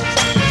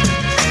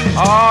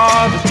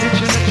 Ah, the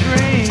pitch and the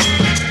train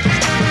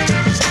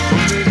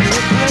will leave you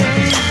a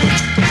plane.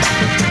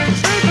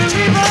 They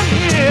believe I'm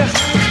here.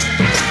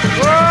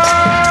 Whoa.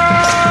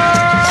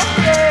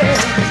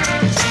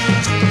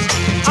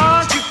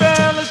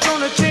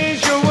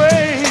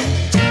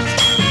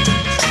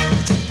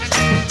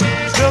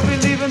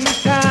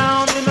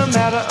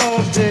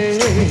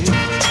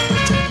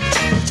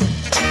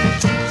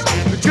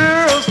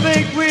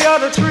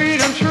 To treat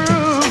them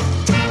true,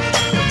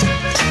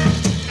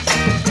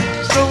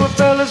 so a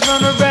fella's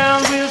run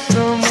around with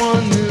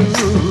someone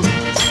new.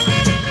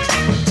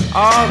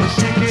 All the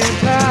sick and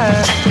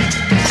tired,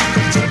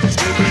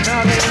 living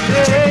out every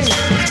day.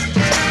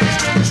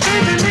 They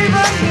believe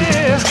I'm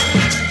here.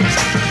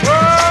 Oh,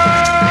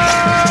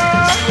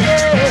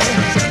 yeah.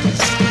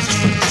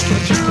 A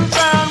true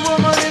found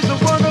woman is a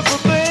wonderful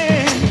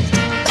thing,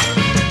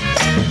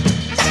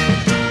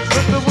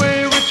 but the way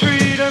we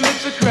treat them,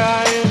 it's a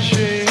crying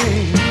shame.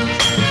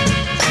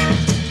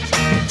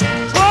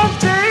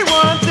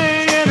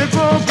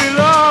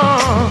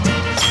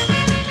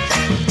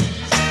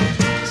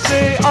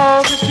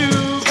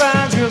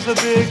 A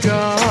big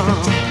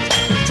gone.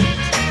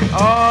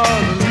 All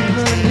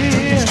leaving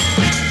here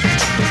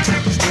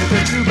with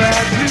a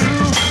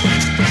 2x2.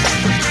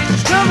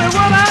 Tell me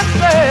what I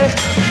say.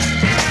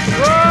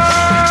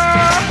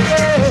 Oh,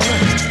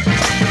 yeah.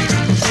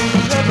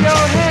 Let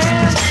your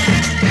hand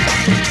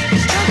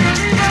just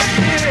leave us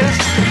here.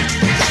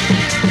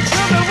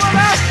 Tell me what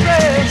I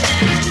say.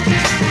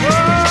 Oh,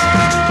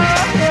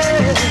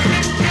 yeah.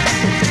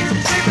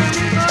 Baby,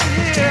 leave us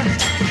here.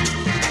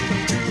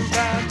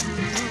 2x2.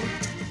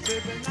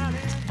 Baby, not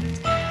in.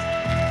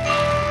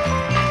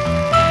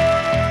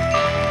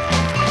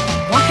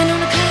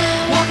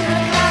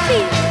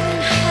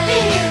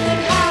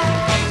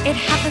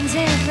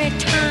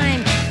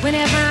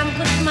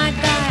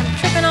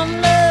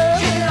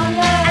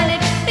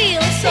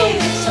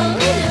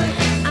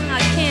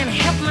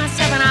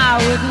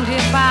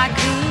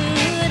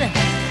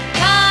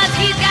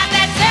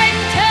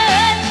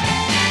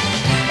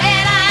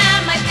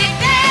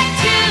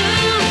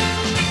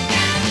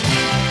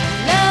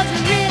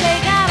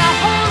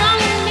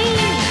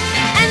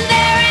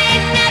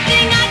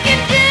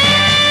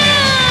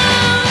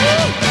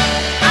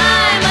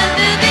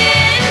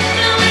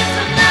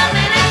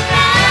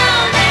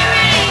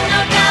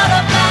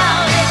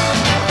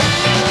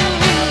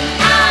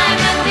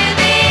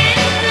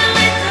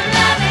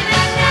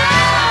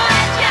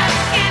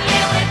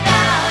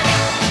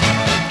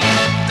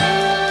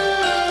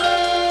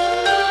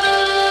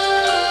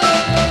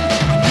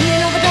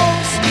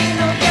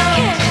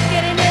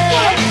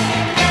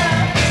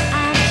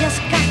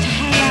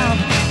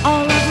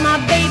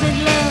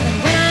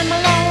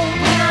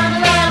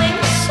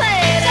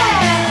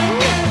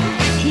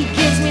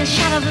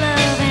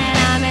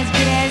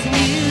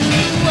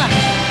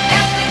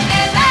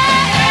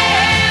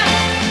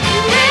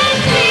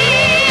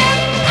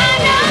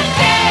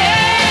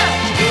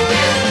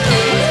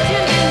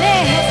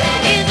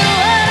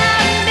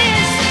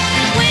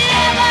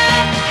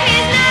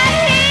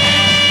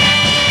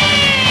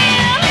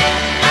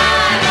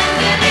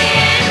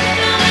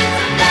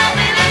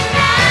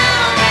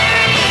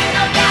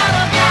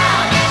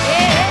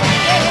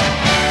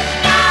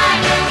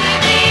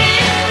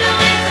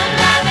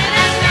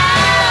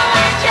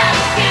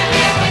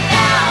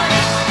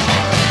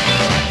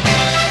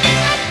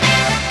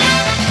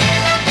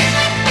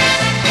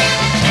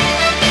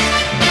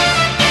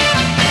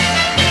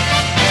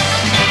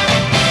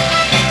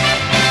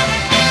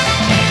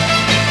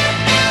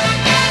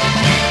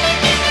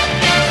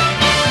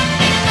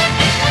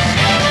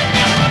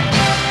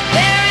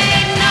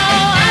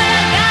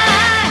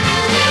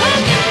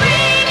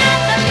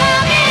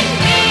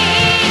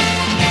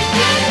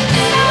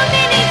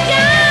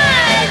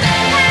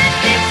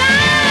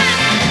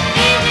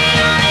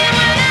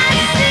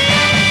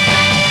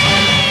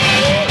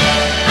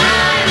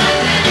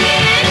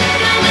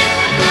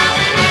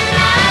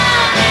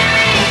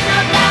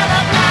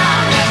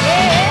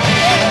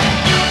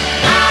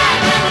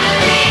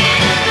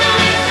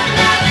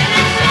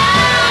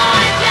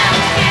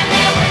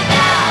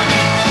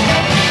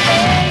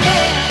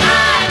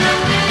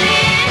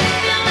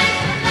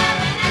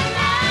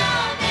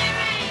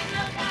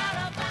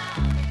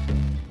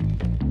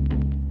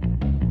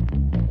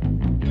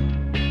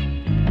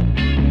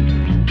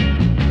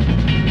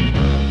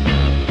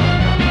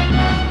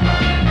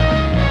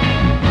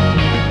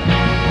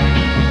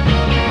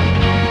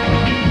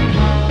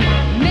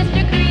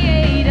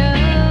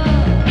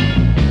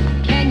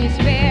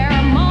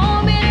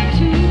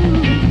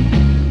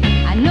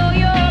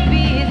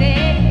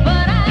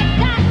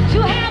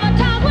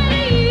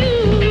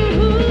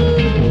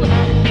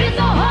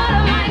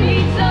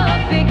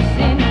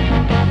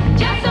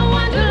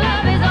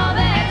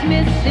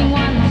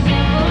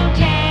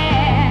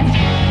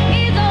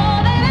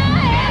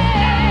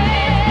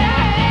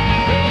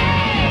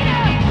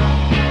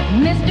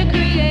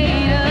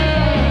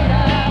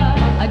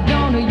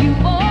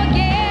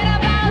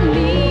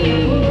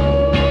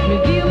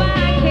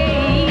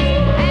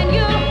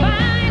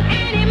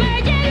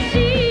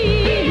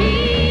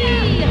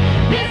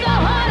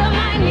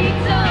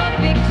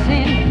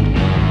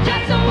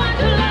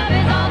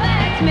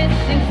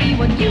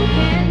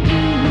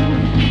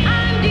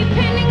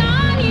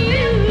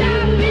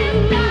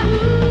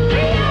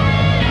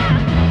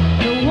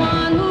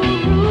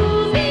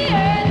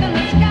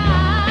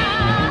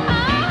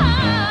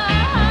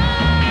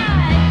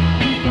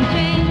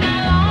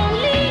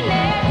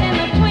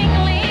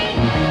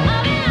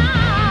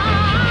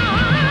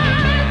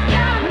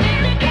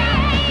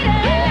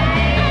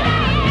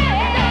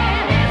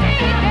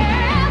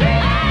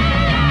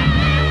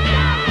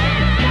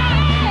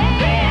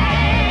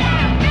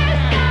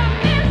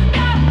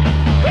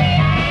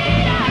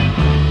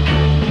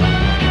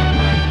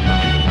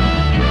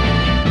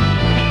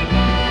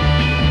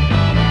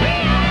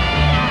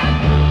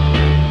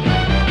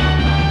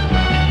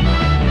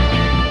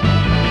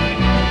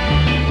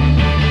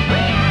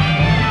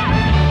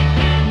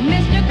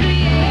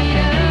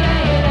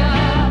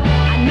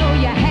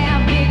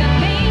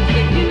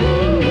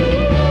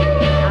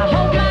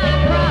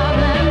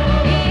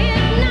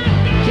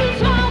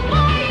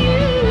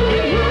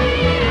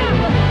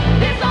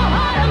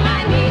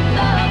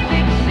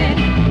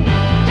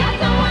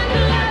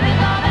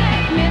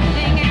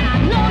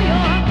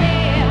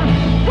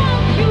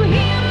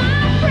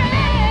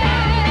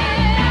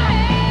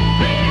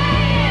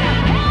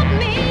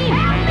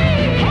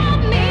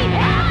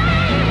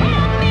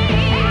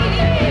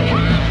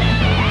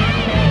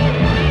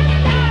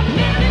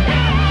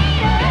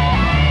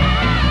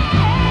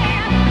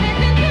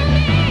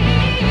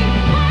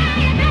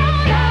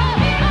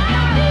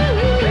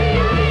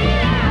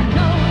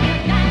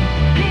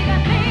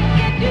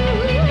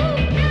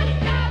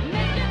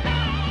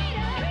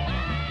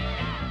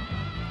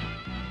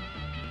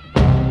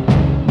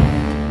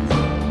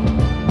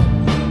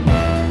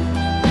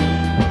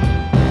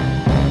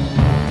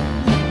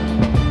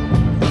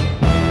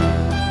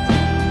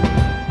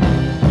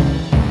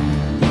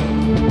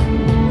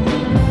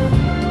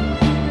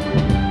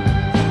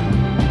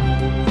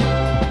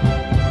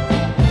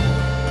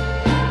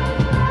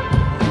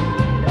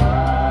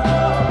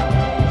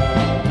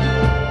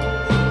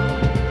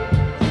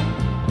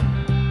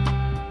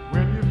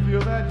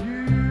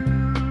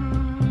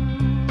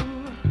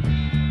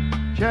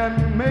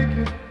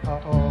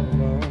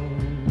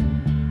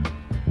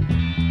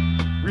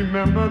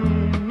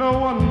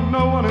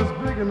 no one is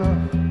big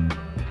enough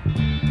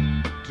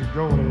to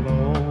go it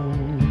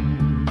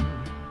alone.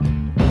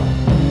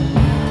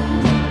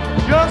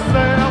 Just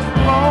as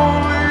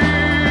lonely,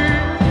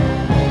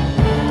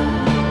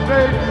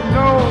 they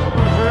know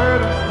the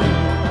hurt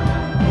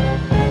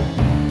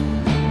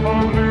of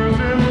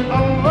losing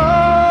a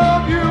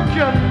love you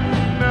can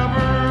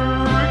never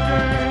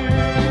regain.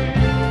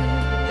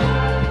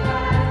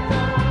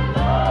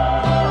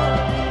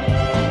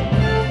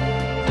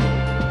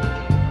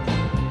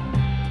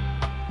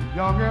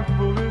 Young and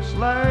foolish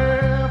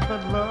laugh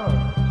at love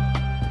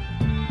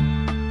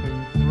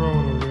and throw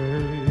it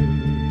away.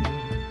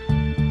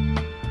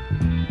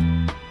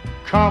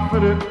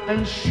 Confident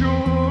and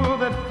sure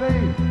that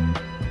faith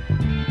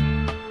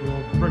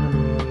will bring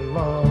their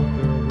love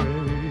their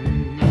way.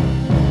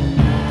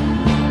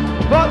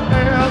 But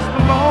as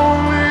the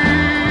lonely,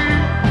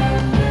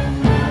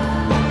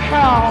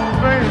 how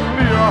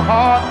vainly your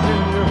heart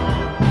can live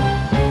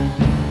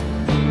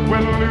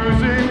when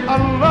losing a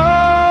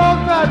love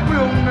that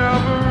will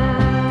never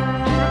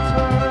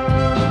return.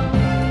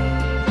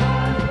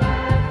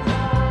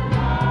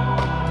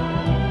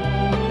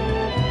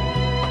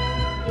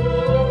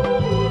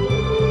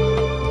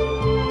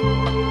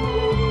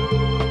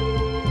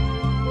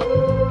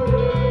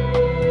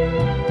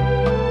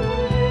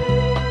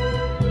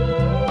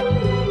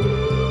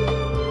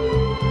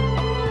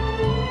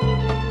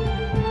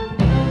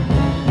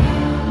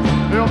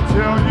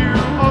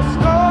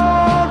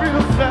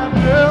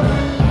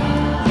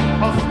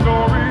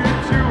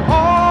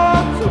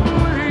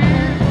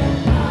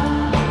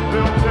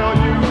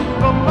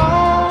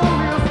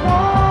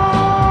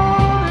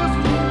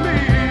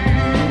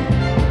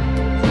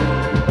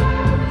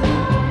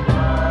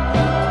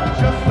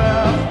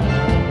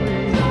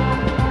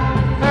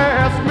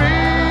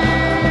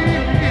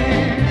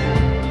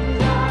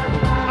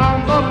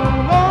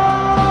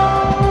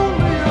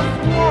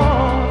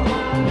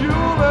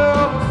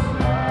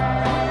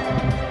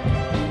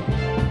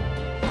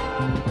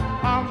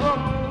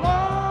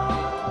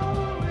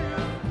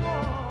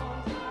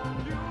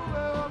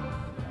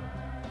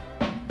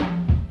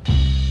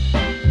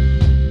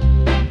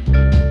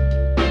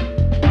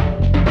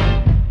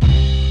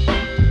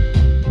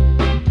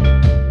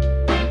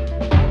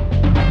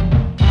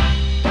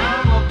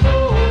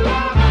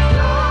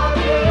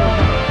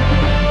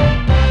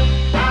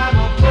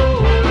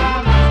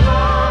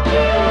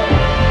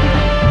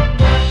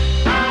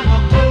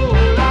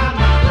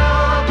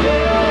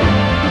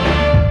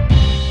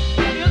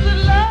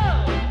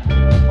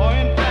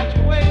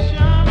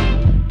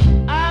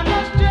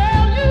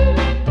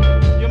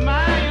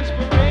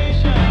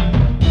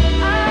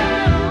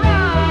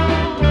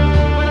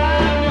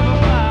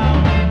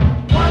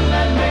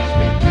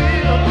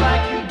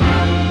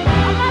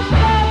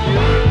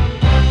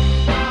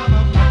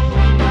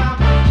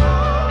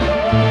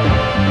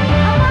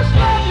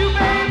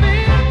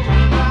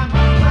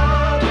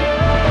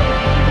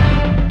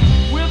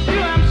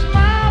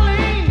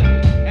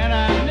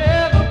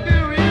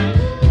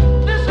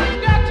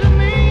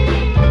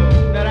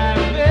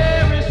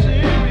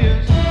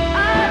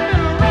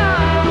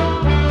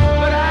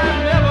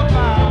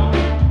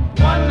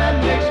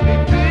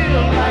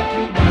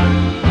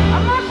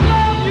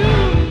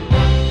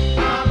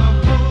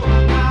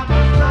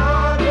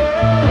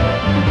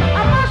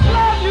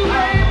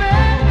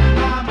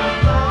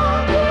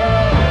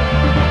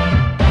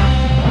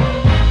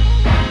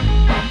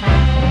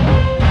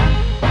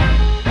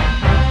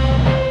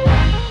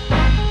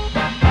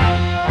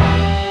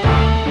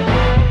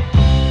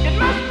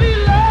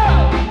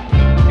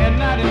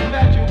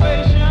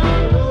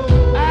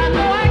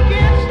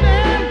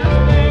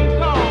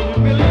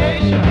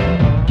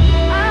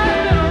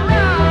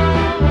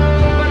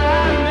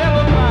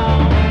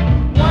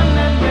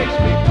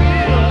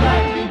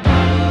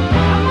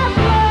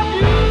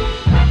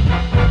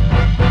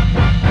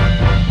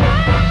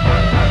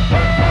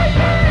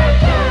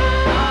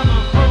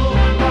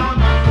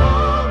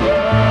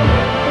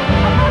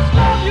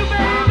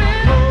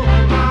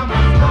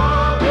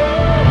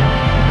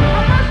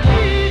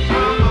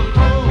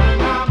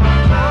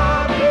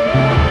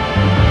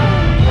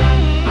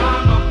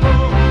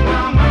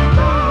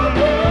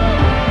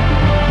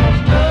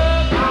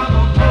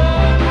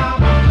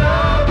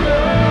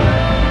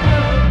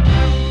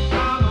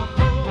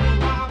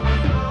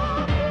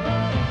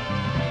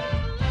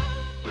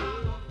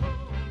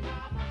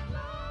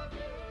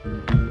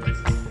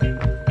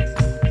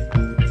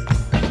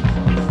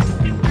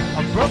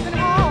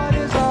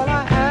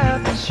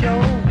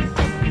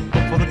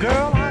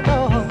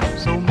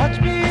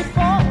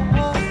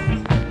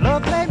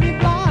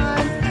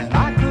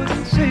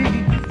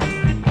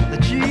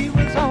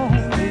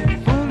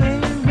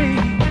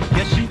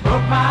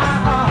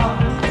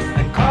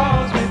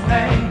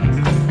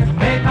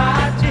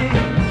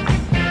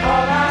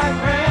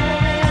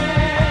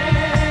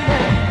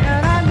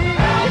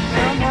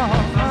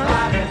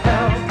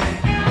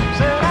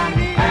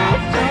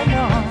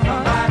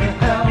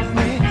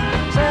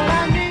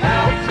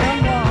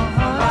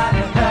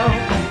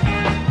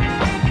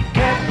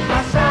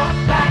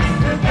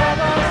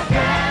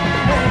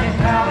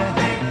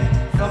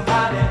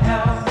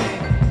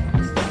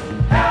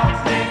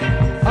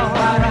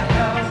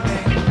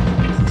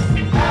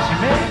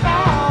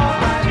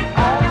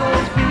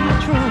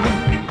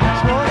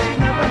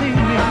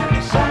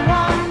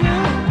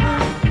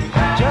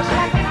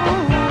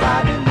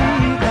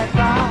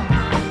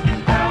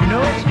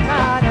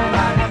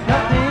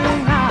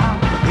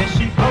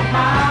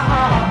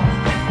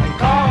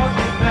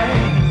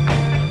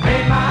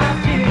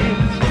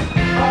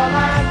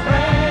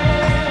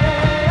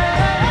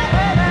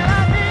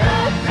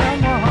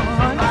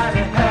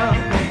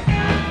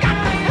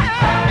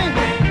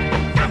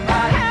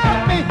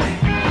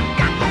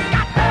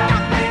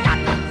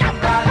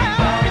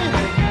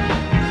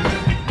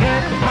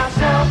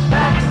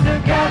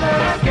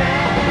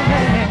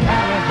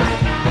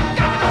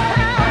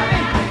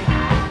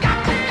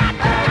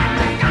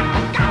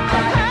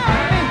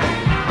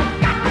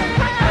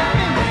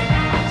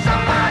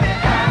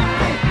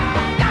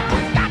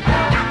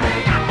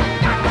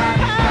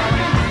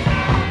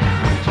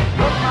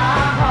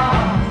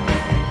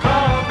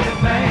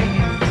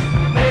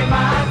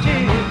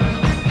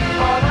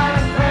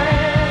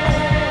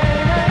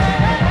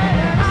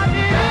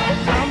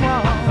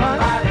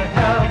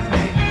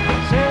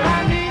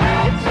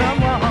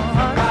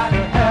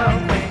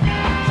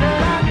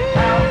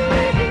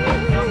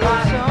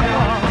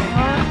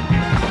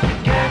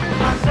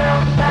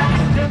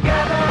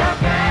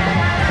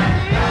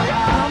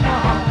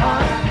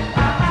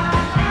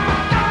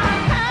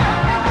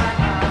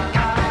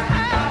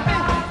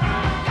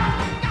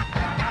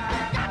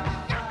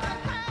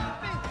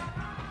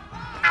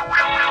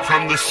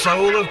 the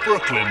soul of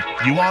Brooklyn,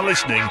 you are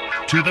listening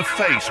to The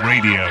Face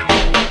Radio.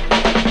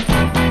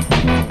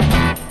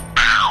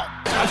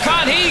 I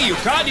can't hear you.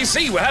 Can't you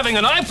see? We're having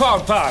an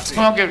iPod party.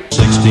 Okay.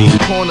 16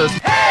 corners.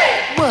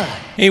 Hey! What?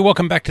 Hey,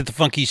 welcome back to the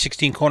Funky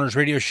 16 Corners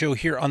radio show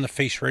here on The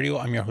Face Radio.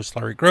 I'm your host,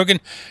 Larry Grogan.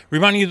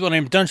 Reminding you that when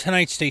I'm done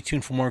tonight, stay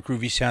tuned for more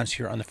groovy sounds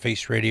here on The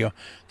Face Radio,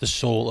 the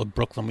soul of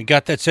Brooklyn. We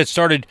got that set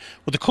started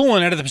with a cool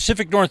one out of the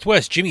Pacific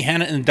Northwest, Jimmy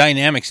Hanna and the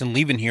Dynamics, and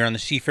Leaving Here on the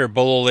Seafair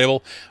Bolo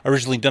label,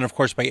 originally done, of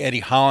course, by Eddie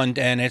Holland.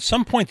 And at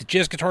some point, the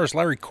jazz guitarist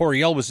Larry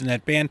Coryell was in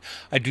that band.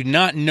 I do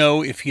not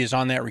know if he is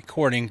on that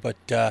recording, but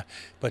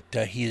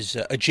he is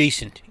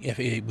adjacent, if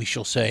we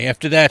shall say.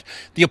 After that,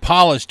 the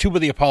Apollos, Tuba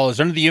the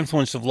Apollos, Under the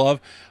Influence of Love,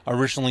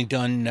 originally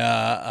done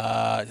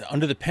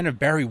under the pen of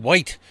Barry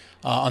White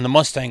on the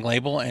Mustang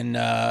label, and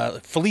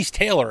Felice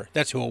Taylor,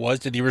 that's who it was,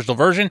 did the original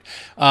version,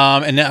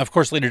 and then, of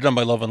course, later done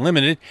by Love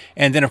Unlimited,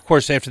 and then, of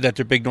course, after that,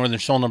 their big Northern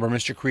Soul number,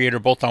 Mr. Creator,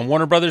 both on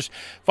Warner Brothers,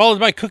 followed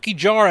by Cookie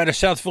Jar out of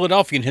South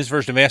Philadelphia and his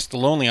version of Ask the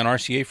Lonely on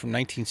RCA from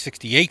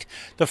 1968,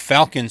 The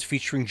Falcons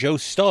featuring Joe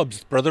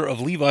Stubbs, brother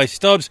of Levi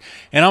Stubbs,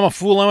 and I'm a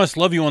Fool, I Must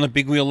Love You on the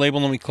Big Wheel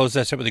label, and we close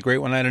that set with a great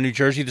one out of New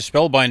Jersey, The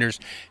Spellbinders,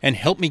 and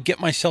Help Me Get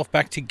Myself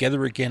Back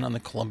Together Again on the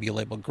Columbia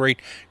label.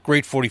 Great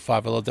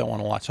 45. I love that one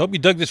a lot. So I hope you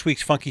dug this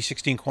week's Funky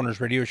 16 Corners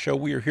radio show.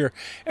 We are here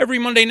every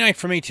Monday night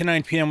from 8 to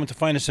 9 p.m. with the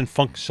finest in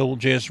funk, soul,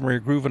 jazz, and rare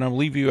groove, and I will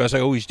leave you, as I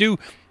always do,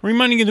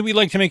 reminding you that we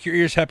like to make your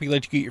ears happy,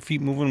 like to get your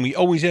feet moving. We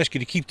always ask you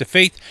to keep the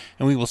faith,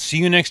 and we will see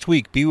you next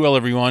week. Be well,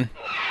 everyone.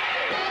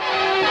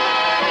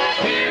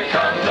 Here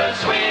come the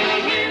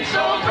swinging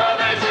soul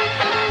brothers.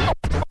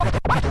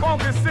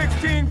 Funky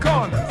 16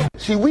 Corners.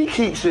 See, we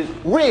keeps it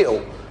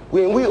real.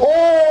 We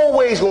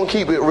always gonna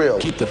keep it real.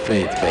 Keep the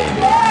faith, baby.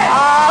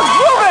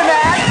 Groovy,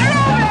 man.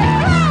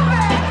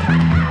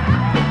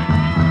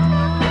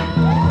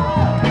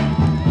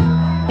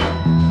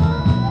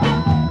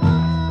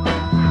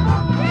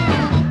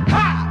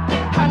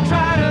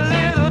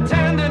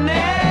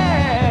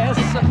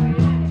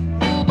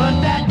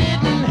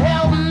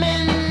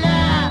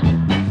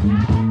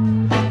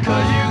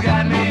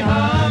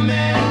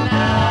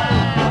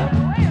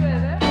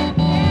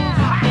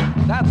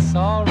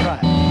 All right.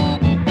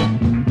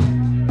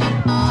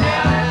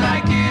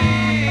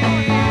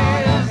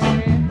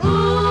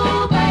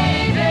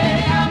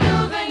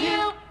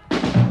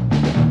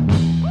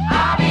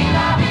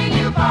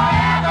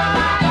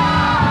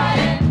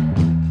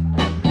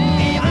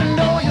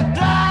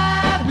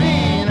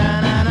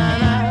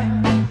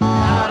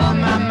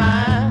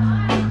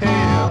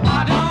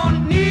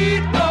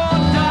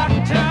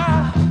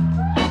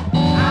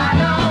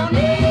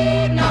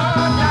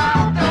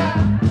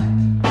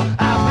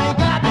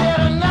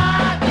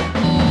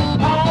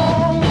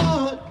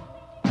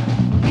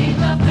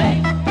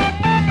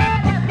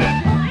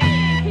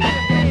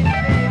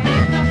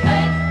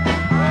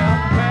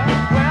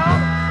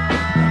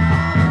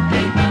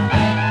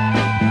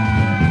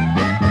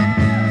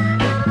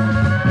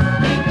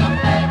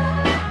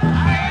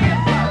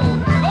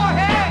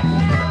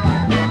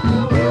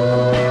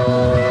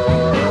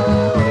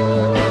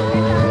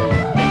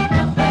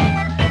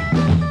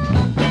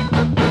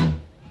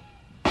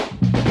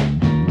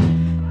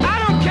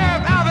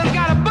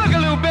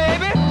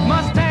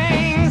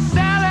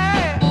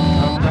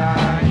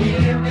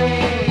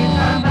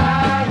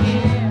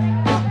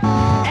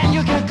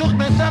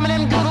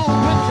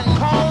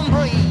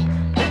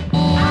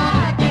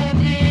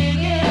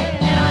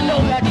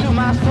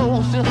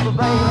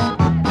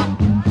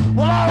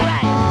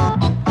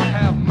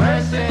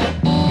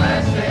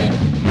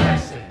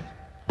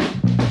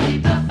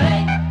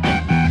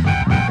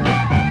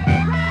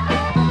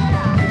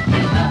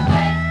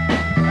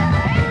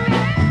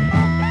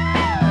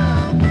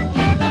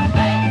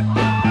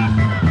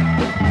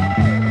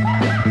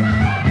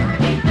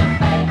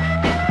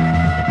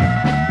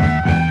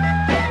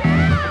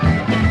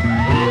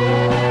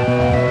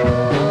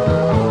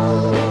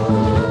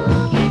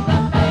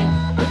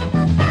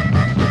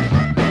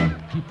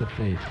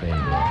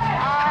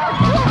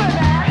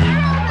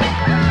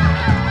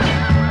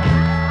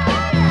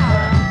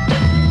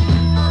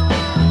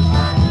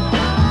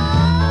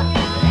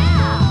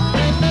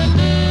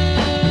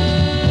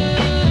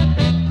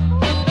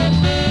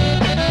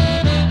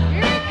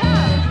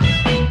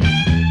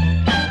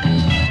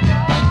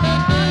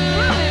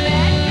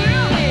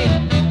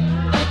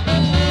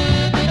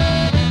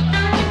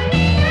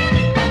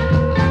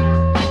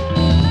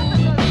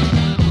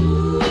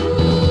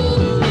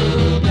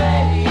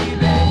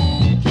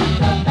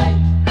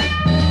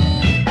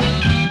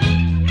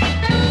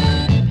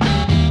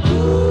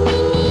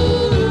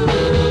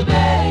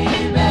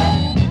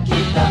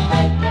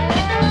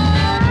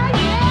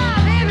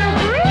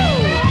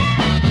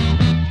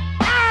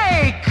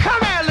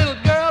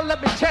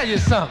 you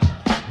something.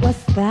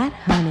 What's that,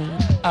 honey?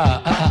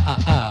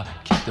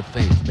 Keep the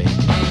faith, baby.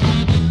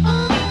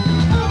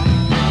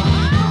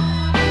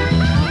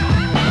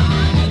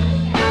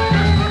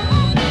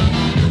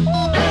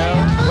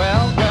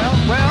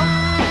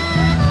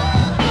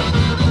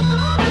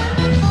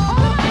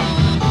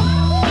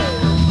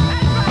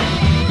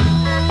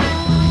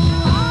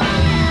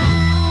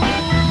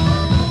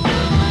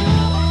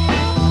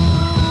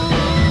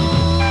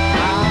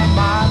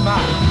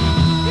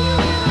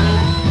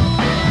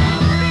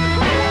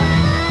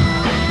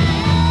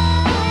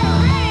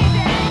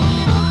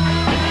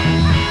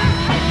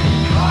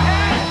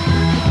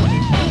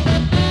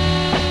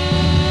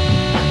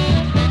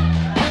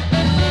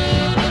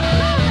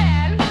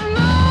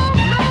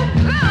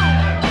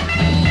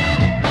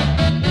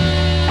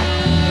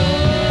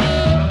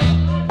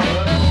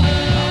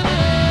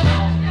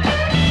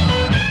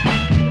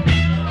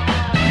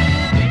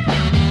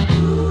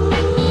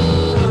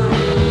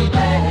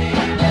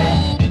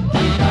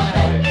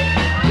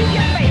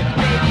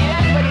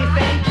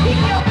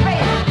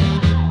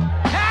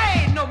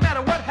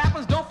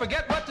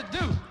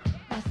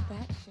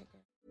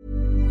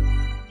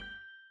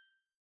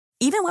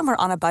 when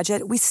we're on a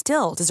budget, we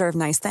still deserve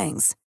nice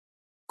things.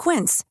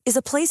 Quince is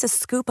a place to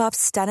scoop up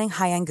stunning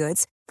high-end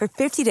goods for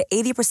 50 to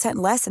 80%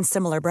 less than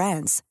similar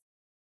brands.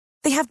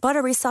 They have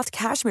buttery soft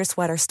cashmere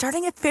sweaters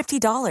starting at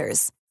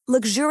 $50,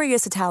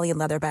 luxurious Italian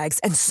leather bags,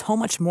 and so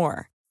much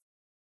more.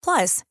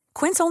 Plus,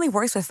 Quince only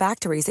works with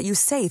factories that use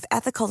safe,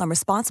 ethical, and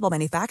responsible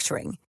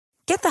manufacturing.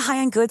 Get the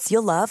high-end goods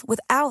you'll love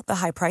without the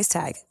high price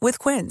tag with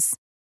Quince.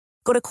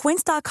 Go to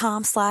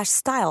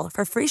quince.com/style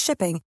for free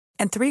shipping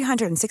and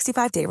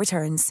 365-day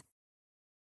returns.